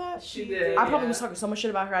 She said that. She did. I probably yeah. was talking so much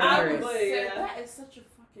shit about her. I I didn't hear would it. say Yeah. that is such a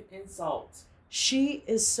fucking insult. She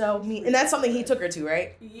is so mean, and that's something he took her to,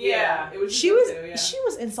 right? Yeah. It was She just was too, yeah. she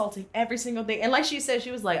was insulting every single thing, and like she said,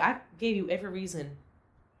 she was like, I gave you every reason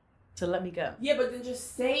to let me go. Yeah, but then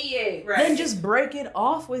just say it. Right. Then just break it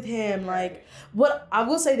off with him. Like, what I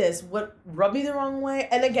will say this, what rubbed me the wrong way,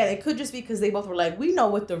 and again, it could just be because they both were like, we know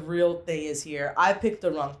what the real thing is here. I picked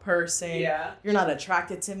the wrong person. Yeah. You're not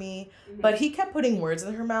attracted to me. Mhm. But he kept putting words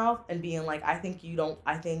in her mouth and being like, I think,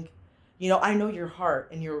 I know your heart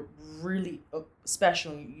and you're really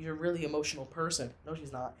special. You're a really emotional person. No,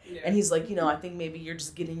 she's not. Yeah. And he's like, I think maybe you're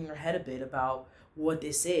just getting in your head a bit about what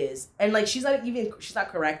this is. And like, she's not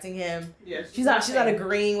correcting him. Yeah, She's not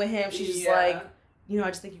agreeing with him. She's just Yeah. like, I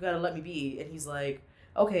just think you gotta let me be. And he's like,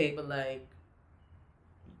 okay, but like,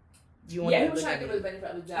 you want Yeah, he to was look trying at to me. give her the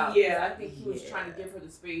benefit of the doubt. Yeah. 'Cause I think he was trying to give her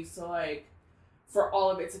the space to like, for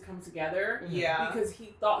all of it to come together. Yeah. Because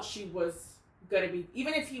he thought she was gonna be,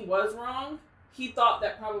 even if he was wrong, he thought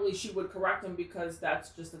that probably she would correct him because that's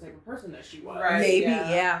just the type of person that she was. Right. Maybe,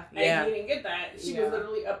 Yeah. yeah. And he didn't get that. She Yeah. was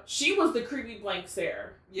literally up. She was the creepy blank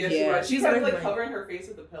stare. Yeah, she Yeah, was. She she's kept very like great. covering her face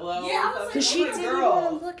with the pillow. Yeah, I and was stuff. like, Because she I'm like, didn't girl.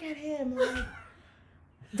 want to look at him. Like,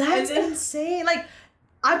 that's And then- insane. Like,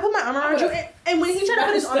 I put my arm around you, and when he tried to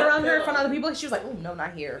put his arm around her in front of other people, she was like, "Oh no,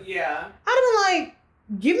 not here." Yeah. I'd have been like,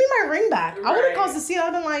 "Give me my ring back." I would have Right. caused a scene. I'd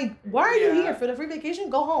have been like, "Why are you Yeah. here for the free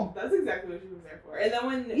vacation? Go home." That's exactly what she was there for. And then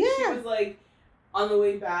when Yeah. she was like on the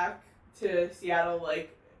way back to Seattle,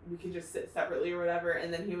 like we could just sit separately or whatever,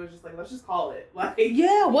 and then he was just like, let's just call it. Like,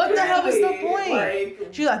 Yeah, what the hell was the really, point? Like,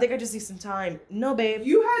 She's like, "I think I just need some time." No, babe,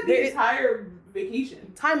 you had the There- entire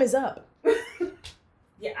vacation. time is up.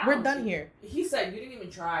 Yeah, I We're don't done think- here. He said you didn't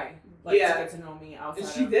even try to Yeah. get to know me outside.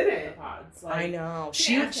 And she of didn't. The pods. Like, I know.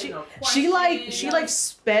 She didn't ask him no She questions.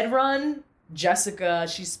 sped run Jessica.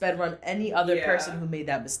 She sped run any other Yeah. person who made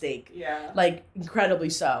that mistake. Yeah. Like, incredibly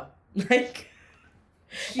so. Like,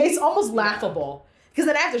 it's almost laughable. Because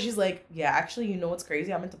then after, she's like, yeah, actually, you know what's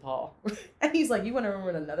crazy? I'm into Paul. And he's like, you want to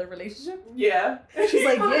ruin another relationship? Yeah. She's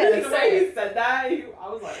like, yeah. The way he said that, I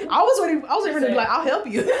was like, I was ready to be like, I'll help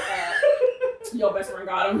you. Your best friend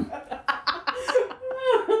got him.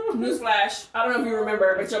 Newsflash. I don't know if you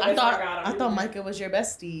remember, but your I thought got him. I thought Micah was your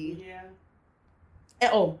bestie. Yeah.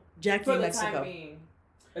 And, Jackie For in the Mexico. time being.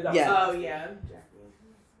 Yeah. Oh yeah.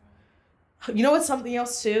 You know what's something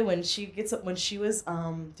else too? When she was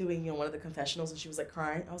doing one of the confessionals and she was like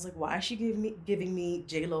crying, I was like, why is she giving me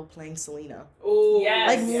J-Lo playing Selena? Oh Yes.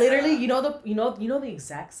 Like yeah. literally, you know the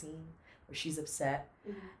exact scene where she's upset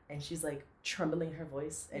and she's like trembling her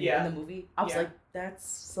voice and in the movie. I was like, that's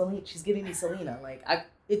Selena. She's giving me Selena. Like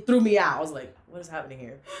it threw me out. I was like, what is happening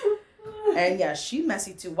here? And yeah, she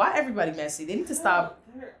messy too. Why everybody messy? They need to stop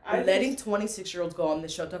letting 26-year-olds go on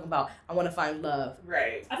this show talking about I want to find love.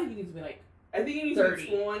 Right. I think you need to be like I think you need 30.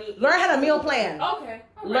 to be 20. Learn how to meal plan. okay.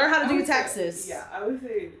 Learn how to do I your would say- taxes. Yeah, I would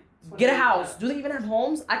say. 20. Get a house. Do they even have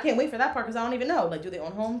homes? I can't wait for that part because I don't even know. Like, do they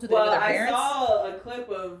own homes? Do they live Well, with their I parents? saw a clip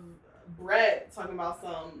of Brett talking about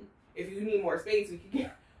if you need more space, we could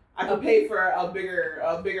get. I could pay for a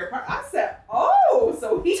bigger part. I said, oh,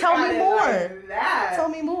 so he Tell got me it more. like that. Tell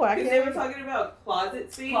me more. I Because can't they were wait. talking about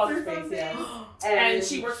closet space Closet or space, something. yeah. And, And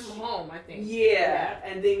she works from home, I think. Yeah,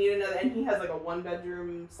 and they need another, and he has like a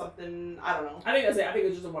 1-bedroom something. I don't know. I think that's it. I think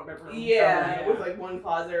it's just a 1-bedroom. Yeah, with like one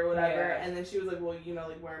closet or whatever. Yeah. And then she was like, well,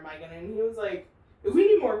 like, where am I gonna? And he was like, if we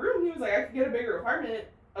need more room, he was like, I could get a bigger apartment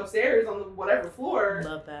upstairs on the whatever floor.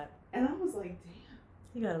 Love that. And I was like, damn.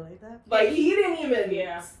 You gotta like that. Like, he didn't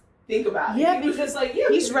even think about it. Yeah, He was because just like, yeah,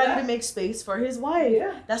 He's ready to make space for his wife.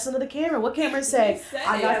 Yeah. That's under the camera. What Cameron say? He said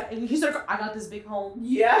I it. got. And he started. I got this big home, and I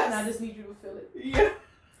Yes. just need you to fill it. Yeah.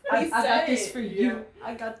 I He got said this it. for Yeah. you.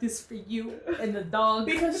 I got this for you and the dog.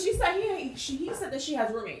 Because she said he said that she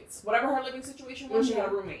has roommates. Whatever her living situation was, she had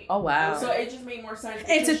a roommate. Oh wow. So it just made more sense.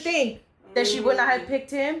 It's a because thing that she would not have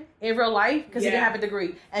picked him in real life because he didn't Yeah. have a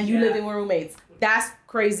degree and you Yeah. living with roommates. That's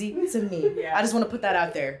crazy to me. Yeah. I just want to put that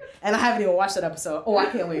out there. And I haven't even watched that episode. Oh, I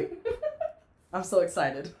can't wait. I'm so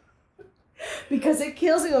excited. Because it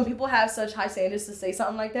kills me when people have such high standards to say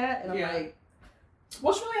something like that. And I'm Yeah. like,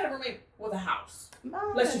 Well, she really had a roommate with a house. no.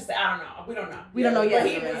 Let's just say, I don't know. We don't know. We don't know yet. But we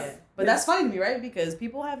he don't know was- yet. But that's funny to me, right? Because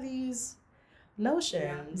people have these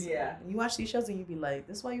notions. Yeah. And you watch these shows and you be like,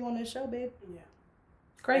 this is why you on this show, babe. Yeah.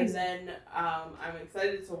 Crazy. And then I'm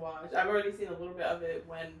excited to watch. I've already seen a little bit of it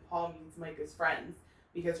when Paul meets Micah's friends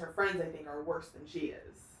because her friends, I think, are worse than she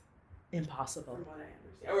is. Impossible. From what I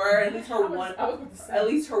understand, or at least her one. I was about to say. At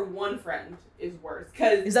least her one friend is worse.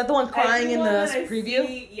 Cause Is that the one crying in the everyone that I've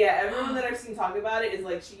preview? everyone that I've seen talk about it is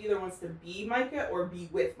like she either wants to be Micah or be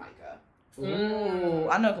with Micah. Ooh,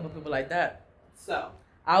 I know a couple people like that. So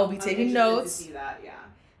I will be I'm taking interested notes to see that, yeah.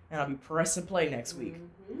 and I'll be pressing play next week.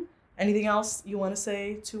 Mhm. Anything else you want to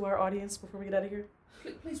say to our audience before we get out of here?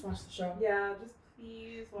 Please watch the show. Yeah, just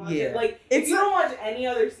please watch Yeah. it. Like, It's if you don't watch any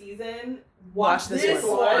other season, watch this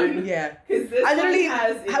one. one. Yeah. Because this I literally, one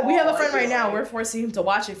has it we have all, a friend I right feel now. like. We're forcing him to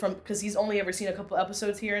watch it because he's only ever seen a couple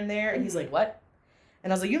episodes here and there, and he's like, "What?"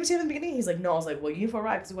 And I was like, "You haven't seen it in the beginning?" He's like, "No." I was like, "Well, you need for a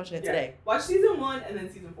ride because we're watching it Yeah. today." Watch season 1 and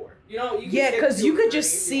then season 4. You know, you can Yeah, skip because 2 you or could 3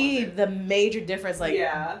 just if you see want the major difference. to. Like,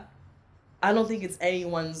 yeah, I don't think it's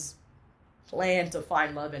anyone's plan to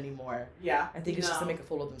find love anymore. yeah. I think it's just to No. make a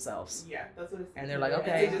fool of themselves. Yeah, that's what it's. And they're like, And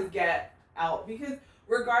okay. to just get out because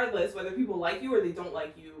regardless whether people like you or they don't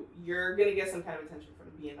like you, you're gonna get some kind of attention from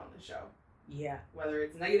being on the show. Yeah. Whether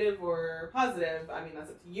it's negative or positive, I mean that's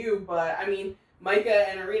up to you. But I mean, Micah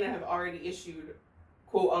and Arena have already issued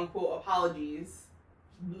quote unquote apologies.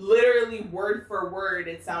 Literally word for word,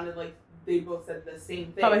 it sounded like they both said the same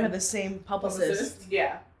thing. Probably have the same publicist.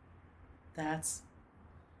 Yeah. That's.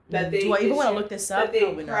 That they Do I even want to issued- look this up? That they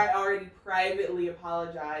Probably not. already privately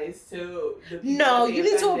apologized to the people No, that they you need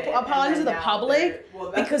to offended, and apologize to then the now public they're- well,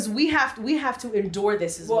 that's- Because we have to endure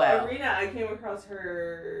this as well. Arena, I came across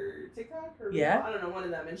her TikTok or Yeah. I don't know, one of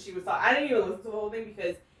them, and she was I didn't even listen to the whole thing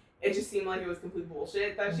because it just seemed like it was complete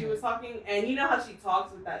bullshit that she was talking. And you know how she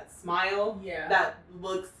talks with that smile Yeah. that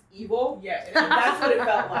looks evil? Yeah. That's what it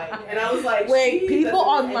felt like. And I was like, Wait, she people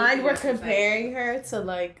doesn't mean online anything were that she's saying. comparing her to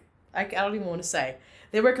like I don't even want to say.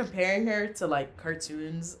 They were comparing her to like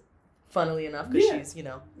cartoons, funnily enough, because Yeah. she's,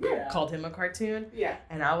 Yeah. called him a cartoon. Yeah.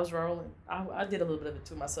 And I was rolling. I did a little bit of it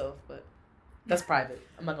to myself, but that's private.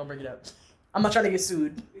 I'm not going to bring it up. I'm not trying to get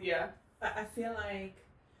sued. Yeah. I feel like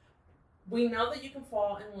we know that you can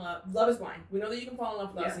fall in love. Love is blind. We know that you can fall in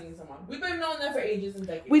love without Yeah. seeing someone. We've been knowing that for ages and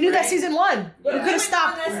decades. We knew that right? season 1. But We Yeah. could have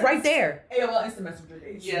stopped right there. AOL Instant Messenger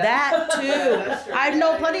days. Yeah. That too. That's true. I've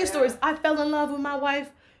known Yeah, plenty yeah, of stories. I fell in love with my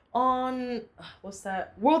wife on, what's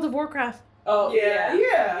that? World of Warcraft. Oh Yeah.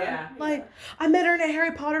 Yeah. Yeah. Like, I met her in a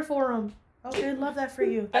Harry Potter forum. Okay, love that for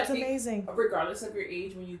you. That's amazing. Regardless of your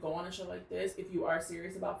age, when you go on a show like this, if you are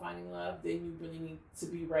serious about finding love, then you really need to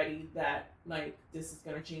be ready that like this is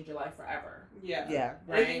gonna change your life forever. Yeah. Yeah.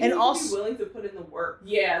 Right. And And you also be willing to put in the work.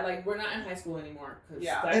 Yeah, like we're not in high school anymore because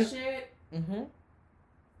that shit. Mm-hmm.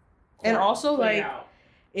 And also, play like, out.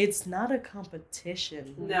 it's not a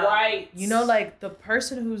competition. No. Right. You know, like, the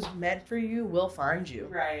person who's meant for you will find you.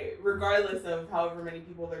 Right. Regardless of however many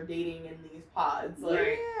people they're dating in these pods.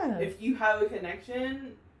 Like, Yeah. if you have a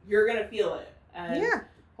connection, you're going to feel it. And Yeah.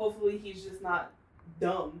 hopefully he's just not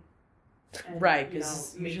dumb. And, Right, you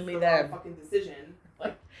 'cause know, makes usually the wrong them. fucking decision.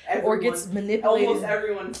 Like, Or gets manipulated. almost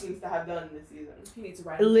everyone seems to have done this season. He needs to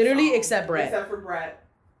write. Literally, except Brett. Except for Brett.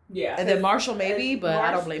 Yeah. And then Marshall maybe, And but I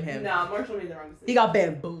don't Marsh- blame him. No, Marshall made the wrong decision. He got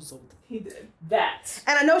bamboozled. He did. That.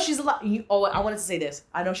 And I know she's a lot. I wanted to say this.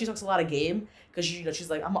 I know she talks a lot of game because she's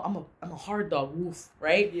like, I'm a hard dog, woof,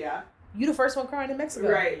 right? Yeah. You the first one crying in Mexico.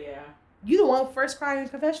 Right. Yeah. You the one first crying in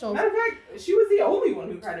confessionals. Matter of fact, she was the only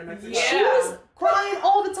one who cried in Mexico. Yeah. She was crying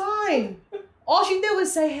all the time. All she did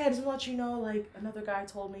was say, hey, I just want you to know, like, another guy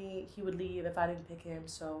told me he would leave if I didn't pick him,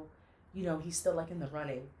 so, you know, he's still, like, in the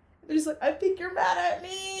running. They're just like, I think you're mad at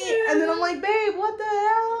me. Yeah. And then I'm like, babe, what the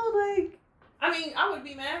hell? Like, I mean, I would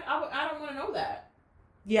be mad. I don't want to know that.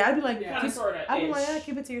 yeah, I'd be like, Yeah. Kind of, sort of. I'd be like, yeah,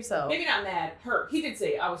 keep it to yourself. Maybe not mad. Hurt. He did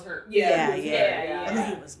say I was hurt. Yeah, he was- yeah. And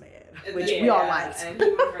then he was mad, And which then- we all yeah, liked. And he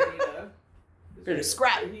was ready to... Ready to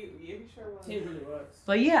scrap. He sure was. He really was.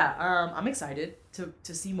 But yeah, I'm excited to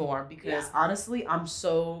see more because honestly, I'm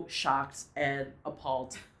so shocked and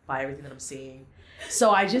appalled by everything that I'm seeing.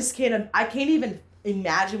 So I can't even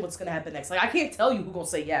imagine what's gonna happen next. Like I can't tell you who's gonna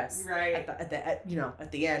say yes Right. at the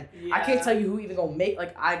end. Yeah. I can't tell you who even gonna make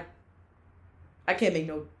I can't make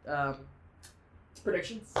no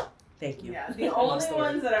Predictions. thank you. Yeah, the Long only story.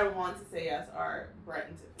 ones that I want to say yes are Brett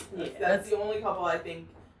and Tiffany. Yeah, That's the only couple I think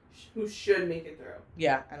who should make it through.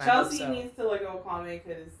 Yeah, and Chelsea I hope so. needs to let go of Kwame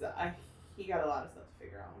because he got a lot of stuff to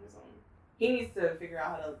figure out on his own. He needs to figure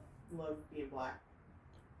out how to love being black.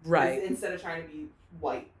 Right. Instead of trying to be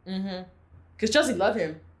white. Mm-hmm. Because Chelsea love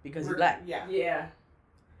him because he's black. Yeah. Yeah.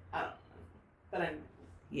 I don't know. But anyway.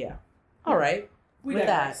 Yeah. All right. We With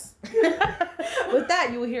digress. With that,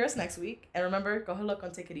 you will hear us next week. And remember, go ahead, look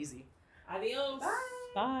on Take It Easy. Adios. Bye.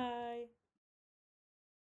 Bye.